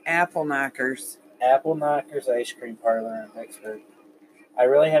 Apple Knockers Ice Cream Parlor in Vicksburg. I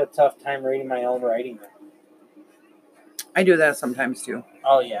really had a tough time reading my own writing there. I do that sometimes too.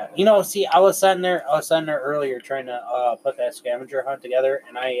 Oh yeah. See, I was sitting there earlier trying to put that scavenger hunt together,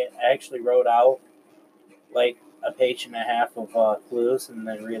 and I actually wrote out like a page and a half of clues, and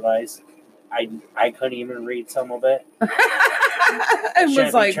then realized I couldn't even read some of it. I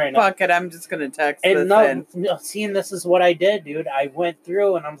was like, fuck it, I'm just gonna text and this in. Seeing this is what I did, dude. I went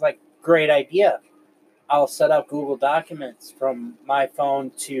through and I was like, great idea. I'll set up Google Documents from my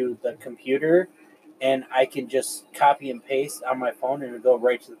phone to the computer, and I can just copy and paste on my phone, and it'll go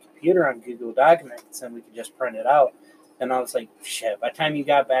right to the computer on Google Documents, and we can just print it out. And I was like, shit, by the time you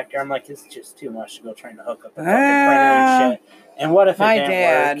got back there, I'm like, it's just too much to go trying to hook up the fucking printer and shit. And what if it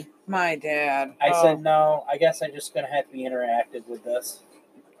didn't work? My dad. I said, no, I guess I'm just going to have to be interactive with this.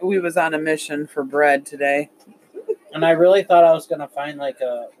 We was on a mission for bread today. And I really thought I was going to find like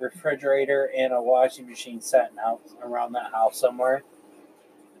a refrigerator and a washing machine sitting out around that house somewhere.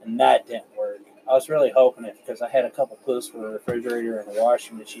 And that didn't work. I was really hoping it because I had a couple clues for a refrigerator and a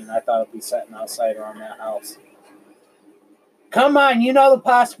washing machine. I thought it would be sitting outside around that house. Come on, the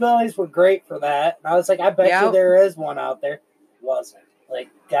possibilities were great for that. And I was like, I bet you there is one out there. Wasn't. Like,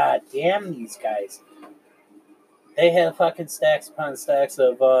 god damn these guys. They had fucking stacks upon stacks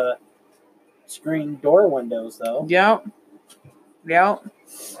of screen door windows, though. Yep.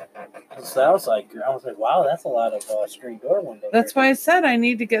 So I was like, wow, that's a lot of screen door windows. That's why I said I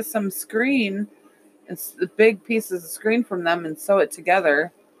need to get some screen. It's the big pieces of screen from them and sew it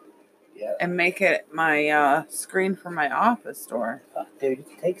together. Yeah. And make it my screen for my office door. Dude, you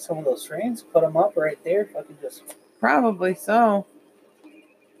can take some of those frames, put them up right there. Fucking just. Probably so.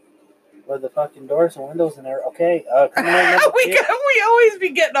 with the fucking doors and windows in there. Okay, coming in at number two. We always be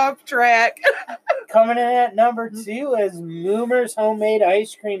getting off track. Coming in at number 2 is Moomer's Homemade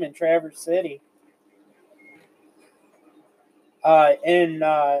Ice Cream in Traverse City. Positive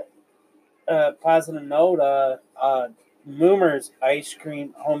note, Moomer's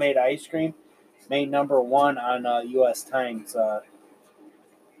homemade ice cream, made number 1 on U.S. Times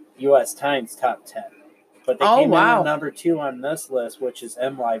top 10. But they came in at number 2 on this list, which is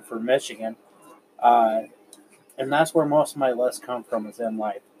MLive for Michigan. And that's where most of my lists come from, is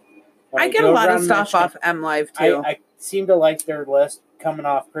MLive. I get a lot of stuff off MLive too. I seem to like their list coming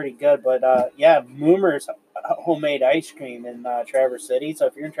off pretty good. But Moomer's homemade ice cream in Traverse City. So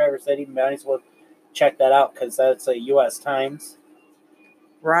if you're in Traverse City, you might as well check that out, because that's a U.S. Times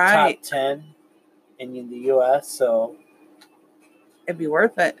top 10 in the U.S. So it'd be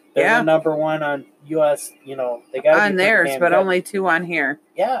worth it. They're the number 1 on U.S. They got on theirs, but only 2 on here.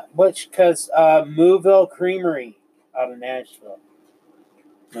 Yeah, because Mooville Creamery out of Nashville,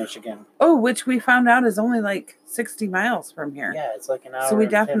 Michigan. Oh, which we found out is only like 60 miles from here. Yeah, it's like an hour. So we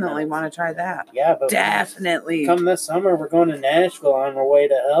definitely want to try that. Yeah, but definitely. Come this summer, we're going to Nashville on our way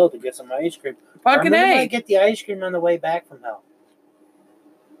to hell to get some ice cream. Fucking A. Might get the ice cream on the way back from hell.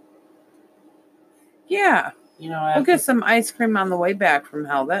 Yeah. We'll get some ice cream on the way back from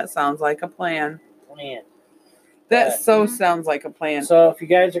hell. That sounds like a plan. That sounds like a plan. So if you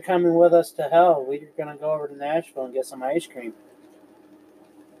guys are coming with us to hell, we're going to go over to Nashville and get some ice cream.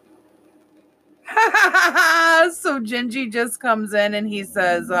 So Gingy just comes in and he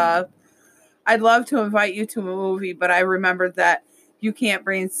says, I'd love to invite you to a movie, but I remembered that you can't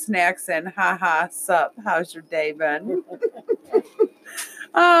bring snacks in. Ha, sup. How's your day been?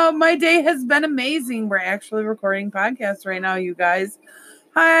 My day has been amazing. We're actually recording podcasts right now, you guys.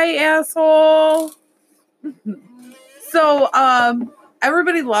 Hi, asshole. So,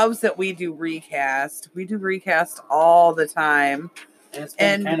 everybody loves that we do recast. We do recast all the time. And it's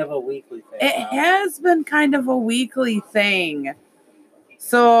been kind of a weekly thing. It has been kind of a weekly thing.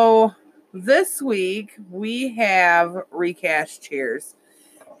 So, this week, we have recast Cheers.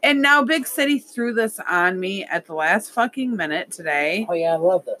 And now Big City threw this on me at the last fucking minute today. Oh, yeah, I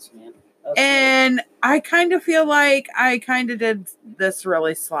love this, man. And great. I kind of feel like I kind of did this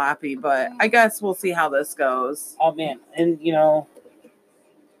really sloppy, but I guess we'll see how this goes. Oh, man. And,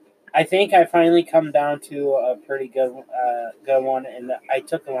 I think I finally come down to a pretty good one, and I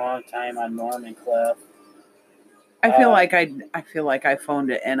took a long time on Norm and Cliff. I feel like I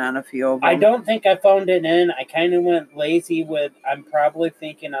phoned it in on a few of them. I don't think I phoned it in. I kind of went lazy with. I'm probably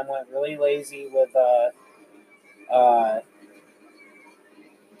thinking I went really lazy with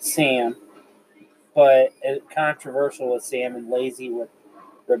Sam, but controversial with Sam and lazy with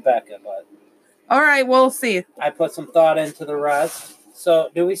Rebecca. But all right, we'll see. I put some thought into the rest. So,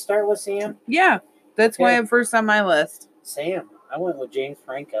 do we start with Sam? Yeah, that's why I'm first on my list. Sam. I went with James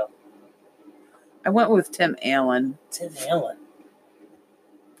Franco. I went with Tim Allen. Tim Allen?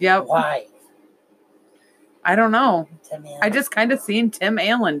 Yep. Why? I don't know. Tim Allen. I just kind of seen Tim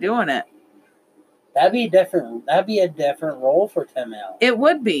Allen doing it. That'd be a different role for Tim Allen. It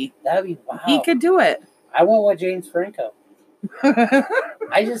would be. That'd be wow. He could do it. I went with James Franco.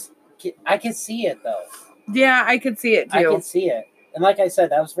 I can see it though. Yeah, I could see it too. I can see it. And like I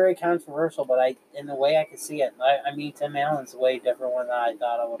said, that was very controversial, but in the way I could see it, I mean, Tim Allen's a way different one than I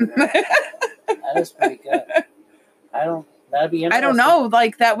thought I would have. That is pretty good. That'd be interesting. I don't know.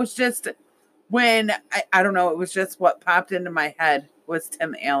 Like, that was just when, I don't know, it was just what popped into my head was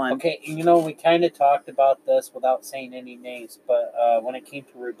Tim Allen. Okay, and we kind of talked about this without saying any names, but when it came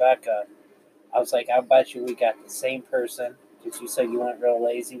to Rebecca, I was like, I bet you we got the same person, because you said you went real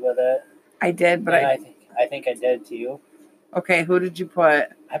lazy with it. I did, but I think I did too. Okay, who did you put?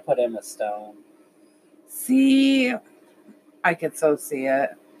 I put Emma Stone. See, I could so see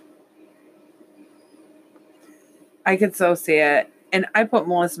it. And I put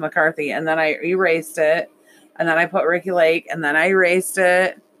Melissa McCarthy, and then I erased it. And then I put Ricky Lake, and then I erased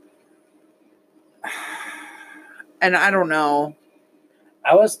it. And I don't know.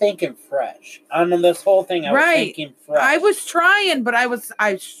 I was thinking fresh. On this whole thing, I was thinking fresh. I was trying, but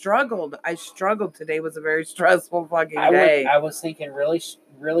I struggled. Today was a very stressful fucking day. I was thinking really,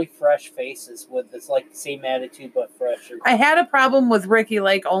 really fresh faces with this, like, same attitude, but fresher. I had a problem with Ricky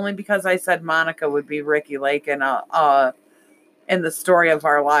Lake only because I said Monica would be Ricky Lake in the story of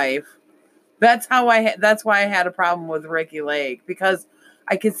our life. That's why I had a problem with Ricky Lake, because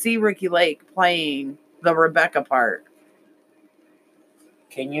I could see Ricky Lake playing the Rebecca part.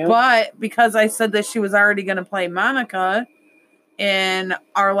 Can you? But because I said that she was already going to play Monica in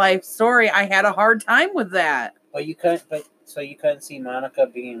our life story, I had a hard time with that. But you couldn't. But So you couldn't see Monica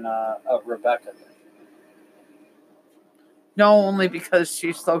being a Rebecca. No, only because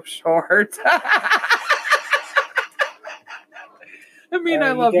she's so short. I mean,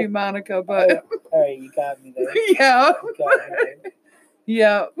 I love you, Monica, but all right, you got me there. yeah, You got me there.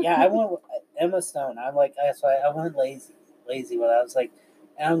 yeah, Yeah, I went with Emma Stone. I'm like, that's why I went lazy with it. I was like,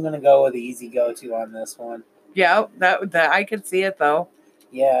 I'm gonna go with the easy go-to on this one. yeah. That I could see it though.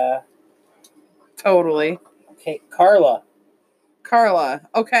 Yeah. Totally. Okay, Carla.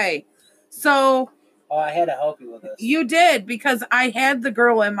 Okay, so Oh, I had to help you with this. you did because I had the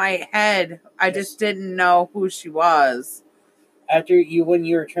girl in my head. I just didn't know who she was. When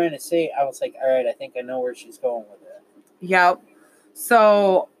you were trying to say it, I was like, all right, I think I know where she's going with it. Yep.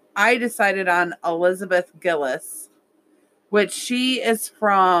 So I decided on Elizabeth Gillis, which she is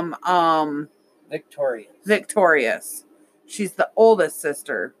from Victorious. She's the oldest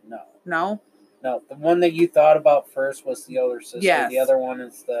sister. No? No, the one that you thought about first was the older sister. Yes. The other one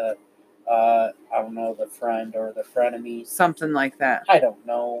is the, I don't know, the friend or the frenemy. Something like that. I don't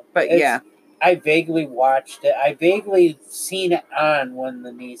know. But yeah. I vaguely watched it. I vaguely seen it on when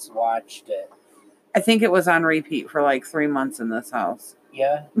the niece watched it. I think it was on repeat for like 3 months in this house.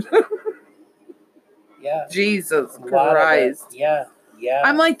 Yeah. Yeah. Jesus Christ. Yeah. Yeah.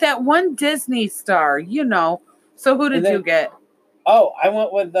 I'm like that one Disney star, you know. So who did you get? Oh, I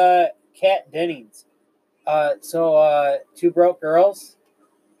went with Kat Dennings. Two Broke Girls.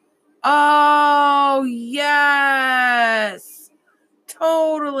 Oh, yes.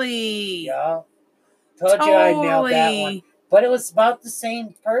 Totally. Yeah. Told you I nailed that one. But it was about the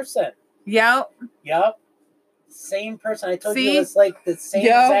same person. Yep. Same person. I told you it was like the same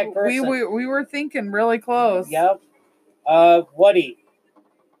exact person. We were thinking really close. Yep. Woody.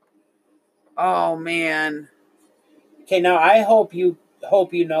 Oh man. Okay, now I hope you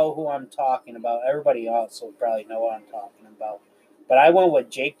know who I'm talking about. Everybody else will probably know what I'm talking about. But I went with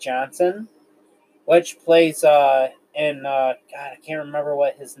Jake Johnson, which plays in God, I can't remember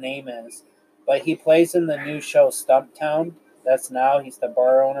what his name is, but he plays in the new show Stumptown. That's now he's the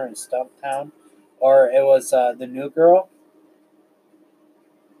bar owner in Stumptown, or it was the New Girl.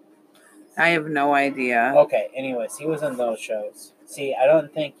 I have no idea. Okay, anyways, he was in those shows. See, I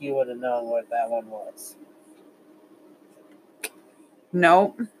don't think you would have known what that one was.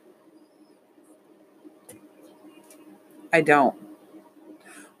 Nope. I don't.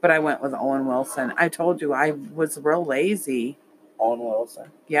 But I went with Owen Wilson. I told you I was real lazy. Owen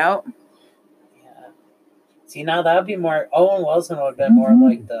Wilson? Yep. Yeah. See, now that would be more... Owen Wilson would have been more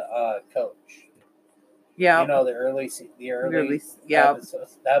like the coach. Yeah. You know, the early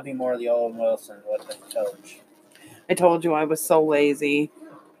episodes. That would be more the Owen Wilson with the coach. I told you I was so lazy.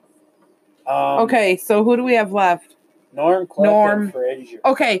 Okay, so who do we have left? Norm, Cliff, and Frasier.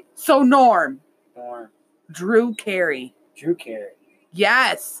 Okay, so Norm. Drew Carey.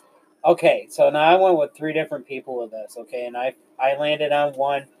 Yes. Okay, so now I went with 3 different people with this, okay? And I landed on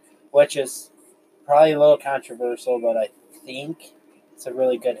one, which is probably a little controversial, but I think it's a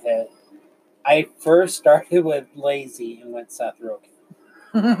really good hit. I first started with lazy and went Seth Rogen.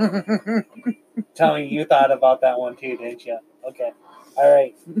 Tell me you thought about that one too, didn't you? Okay. All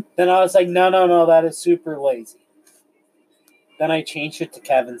right. Then I was like, no, that is super lazy. Then I changed it to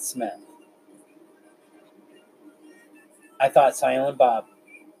Kevin Smith. I thought Silent Bob.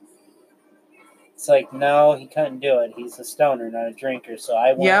 It's like, no, he couldn't do it. He's a stoner, not a drinker. So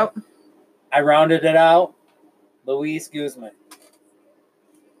I went. Yep. I rounded it out. Luis Guzman.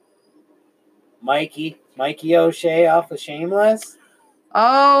 Mikey O'Shea off of Shameless.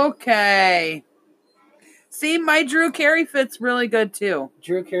 Okay. See, my Drew Carey fits really good too.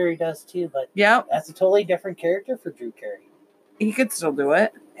 Drew Carey does too, but yep. That's a totally different character for Drew Carey. He could still do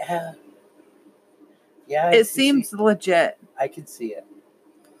it. Yeah. Yeah. It seems legit. I can see it.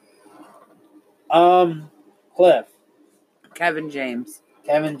 Cliff. Kevin James.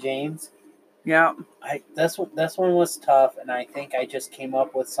 Yeah. This one was tough, and I think I just came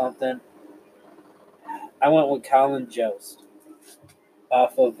up with something. I went with Colin Jost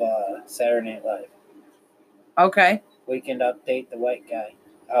off of Saturday Night Live. Okay. Weekend Update, the white guy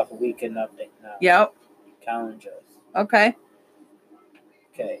off of Weekend Update now. Yep. Colin Jost. Okay.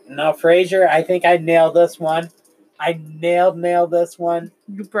 Okay. Now Frasier, I think I nailed this one. I nailed this one.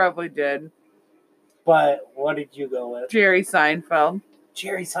 You probably did. But what did you go with? Jerry Seinfeld.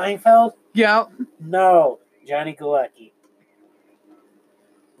 Jerry Seinfeld? Yep. No. Johnny Galecki.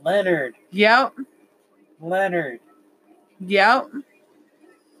 Leonard. Yep. Yep.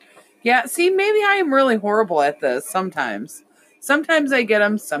 Yeah, see, maybe I am really horrible at this sometimes. Sometimes I get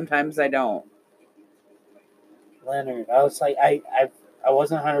them, sometimes I don't. Leonard. I was like, I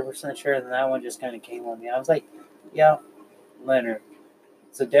wasn't 100% sure, and that one just kind of came on me. I was like, yeah. Leonard.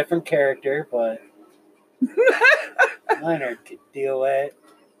 It's a different character, but Leonard could do it.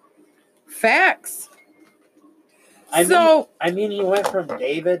 Facts. I mean, he went from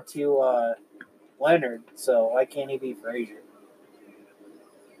David to Leonard, so why can't he be Frasier?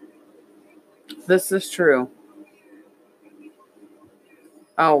 This is true.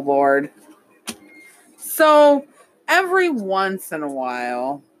 Oh, Lord. So, every once in a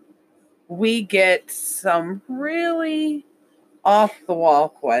while, we get some really off-the-wall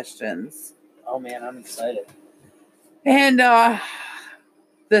questions. Oh, man, I'm excited. And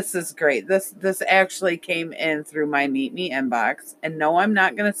this is great. This actually came in through my Meet Me inbox. And no, I'm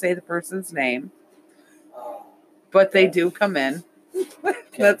not going to say the person's name. But they do come in. Okay.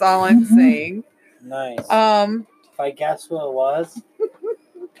 That's all I'm saying. Nice. If I guess who it was,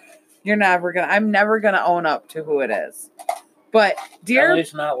 I'm never gonna own up to who it is. But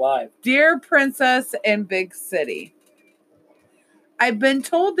not live. Dear Princess in Big City, I've been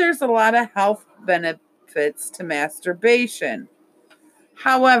told there's a lot of health benefits to masturbation.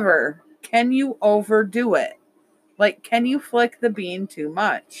 However, can you overdo it? Like, can you flick the bean too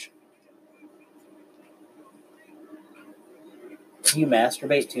much? Do you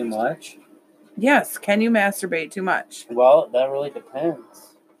masturbate too much? Yes. Can you masturbate too much? Well, that really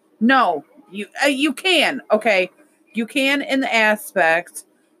depends. No, you can. Okay, you can in the aspect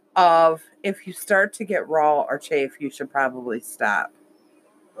of if you start to get raw or chafe, you should probably stop.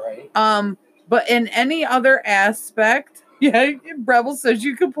 Right. But in any other aspect, yeah, Rebel says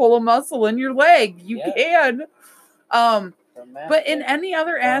you can pull a muscle in your leg. You can. But in any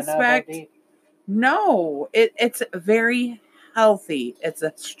other aspect, no, it's very healthy. It's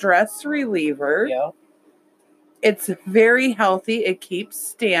a stress reliever. Yeah. It's very healthy. It keeps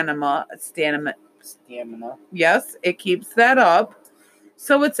stamina. Yes, it keeps that up.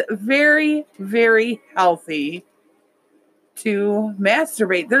 So it's very, very healthy to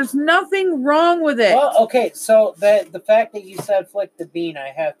masturbate. There's nothing wrong with it. Well, okay, so the fact that you said flick the bean, I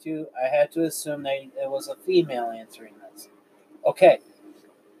had to assume that it was a female answering this. Okay.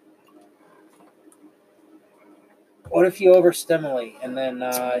 What if you overstimulate and then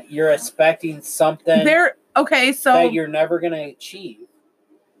you're expecting something that you're never going to achieve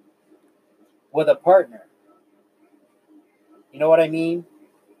with a partner? You know what I mean?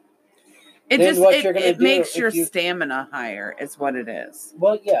 It makes your stamina higher, is what it is.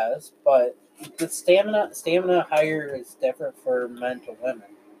 Well, yes, but the stamina higher is different for men to women.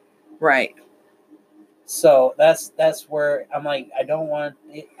 Right. So that's where I'm like, I don't want.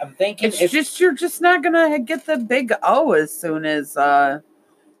 I'm thinking you're just not gonna get the big O as soon as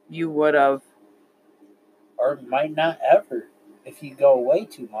you would have, or might not ever if you go way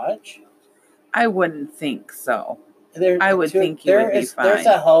too much. I wouldn't think so. I would think you would be fine. There's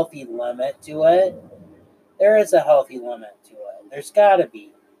a healthy limit to it. There is a healthy limit to it. There's got to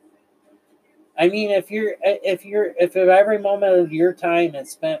be. I mean, if every moment of your time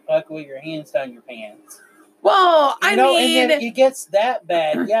is spent fucking with your hands down your pants. Well, I mean, and it gets that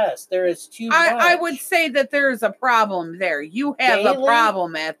bad. Yes, there is too much. I would say that there is a problem there. You have a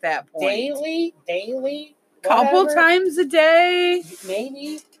problem at that point. Daily, couple times a day,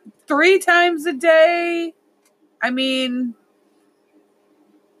 maybe 3 times a day. I mean,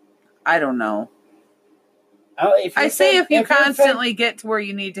 I don't know. If you constantly get to where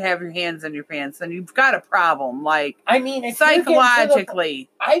you need to have your hands in your pants, then you've got a problem. Like, I mean, psychologically,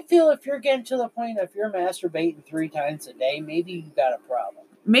 I feel if you're getting to the point if you're masturbating 3 times a day, maybe you've got a problem.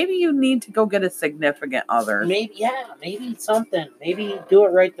 Maybe you need to go get a significant other. Maybe something. Maybe do it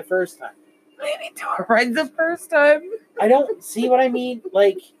right the first time. I don't see what I mean.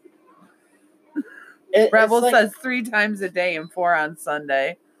 Like, Rebel says 3 times a day and 4 on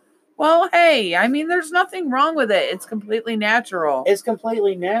Sunday. Well, hey, I mean, there's nothing wrong with it. It's completely natural. It's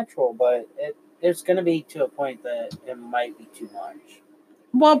completely natural, but it's going to be to a point that it might be too much.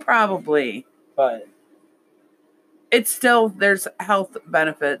 Well, probably. But it's still, there's health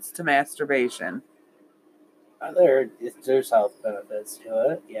benefits to masturbation. There's health benefits to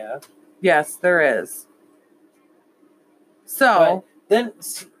it, yeah. Yes, there is. So. But then,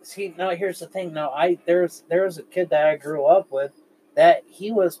 see, now here's the thing. Now, there was a kid that I grew up with that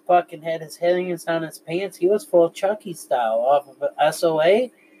he was fucking had his hands down his pants. He was full Chucky style off of SOA.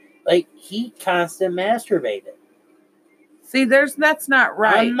 Like, he constant masturbated. See, that's not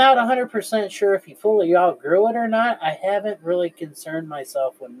right. I'm not 100% sure if he fully outgrew it or not. I haven't really concerned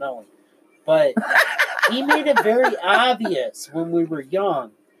myself with knowing. But he made it very obvious when we were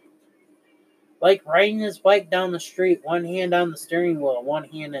young. Like riding his bike down the street, one hand on the steering wheel, one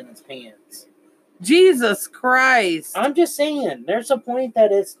hand in his pants. Jesus Christ. I'm just saying, there's a point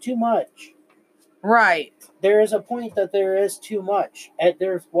that it's too much. Right. There is a point that there is too much.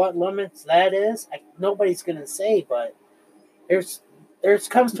 There's what limits that is. Nobody's gonna say, but there's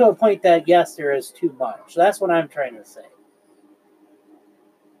comes to a point that yes, there is too much. That's what I'm trying to say.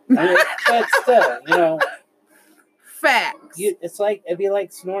 But still, Facts. it'd be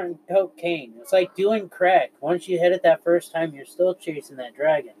like snorting cocaine. It's like doing crack. Once you hit it that first time, you're still chasing that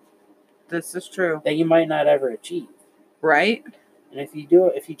dragon. This is true. That you might not ever achieve. Right? And if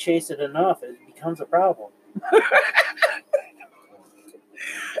you chase it enough, it becomes a problem.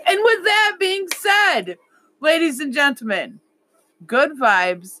 And with that being said, ladies and gentlemen, good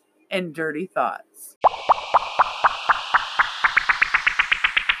vibes and dirty thoughts.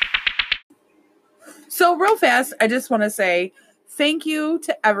 So real fast, I just want to say thank you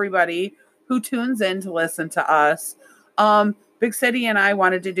to everybody who tunes in to listen to us. Big City and I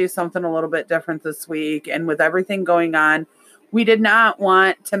wanted to do something a little bit different this week. And with everything going on, we did not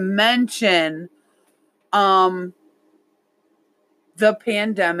want to mention the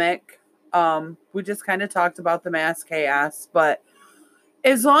pandemic. We just kind of talked about the mass chaos. But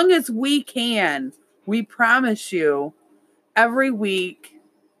as long as we can, we promise you, every week,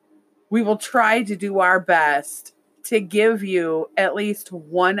 we will try to do our best to give you at least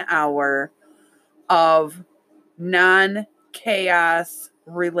 1 hour of non-chaos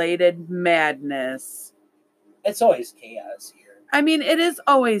related madness. It's always chaos here. I mean, it is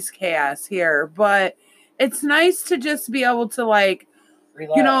always chaos here, but it's nice to just be able to relax.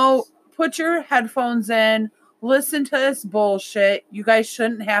 Put your headphones in, listen to this bullshit. You guys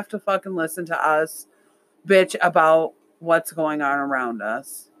shouldn't have to fucking listen to us bitch about what's going on around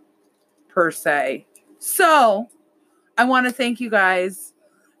us, per se. So, I want to thank you guys,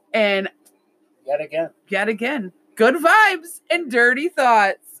 and yet again, good vibes and dirty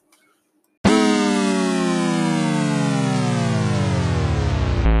thoughts.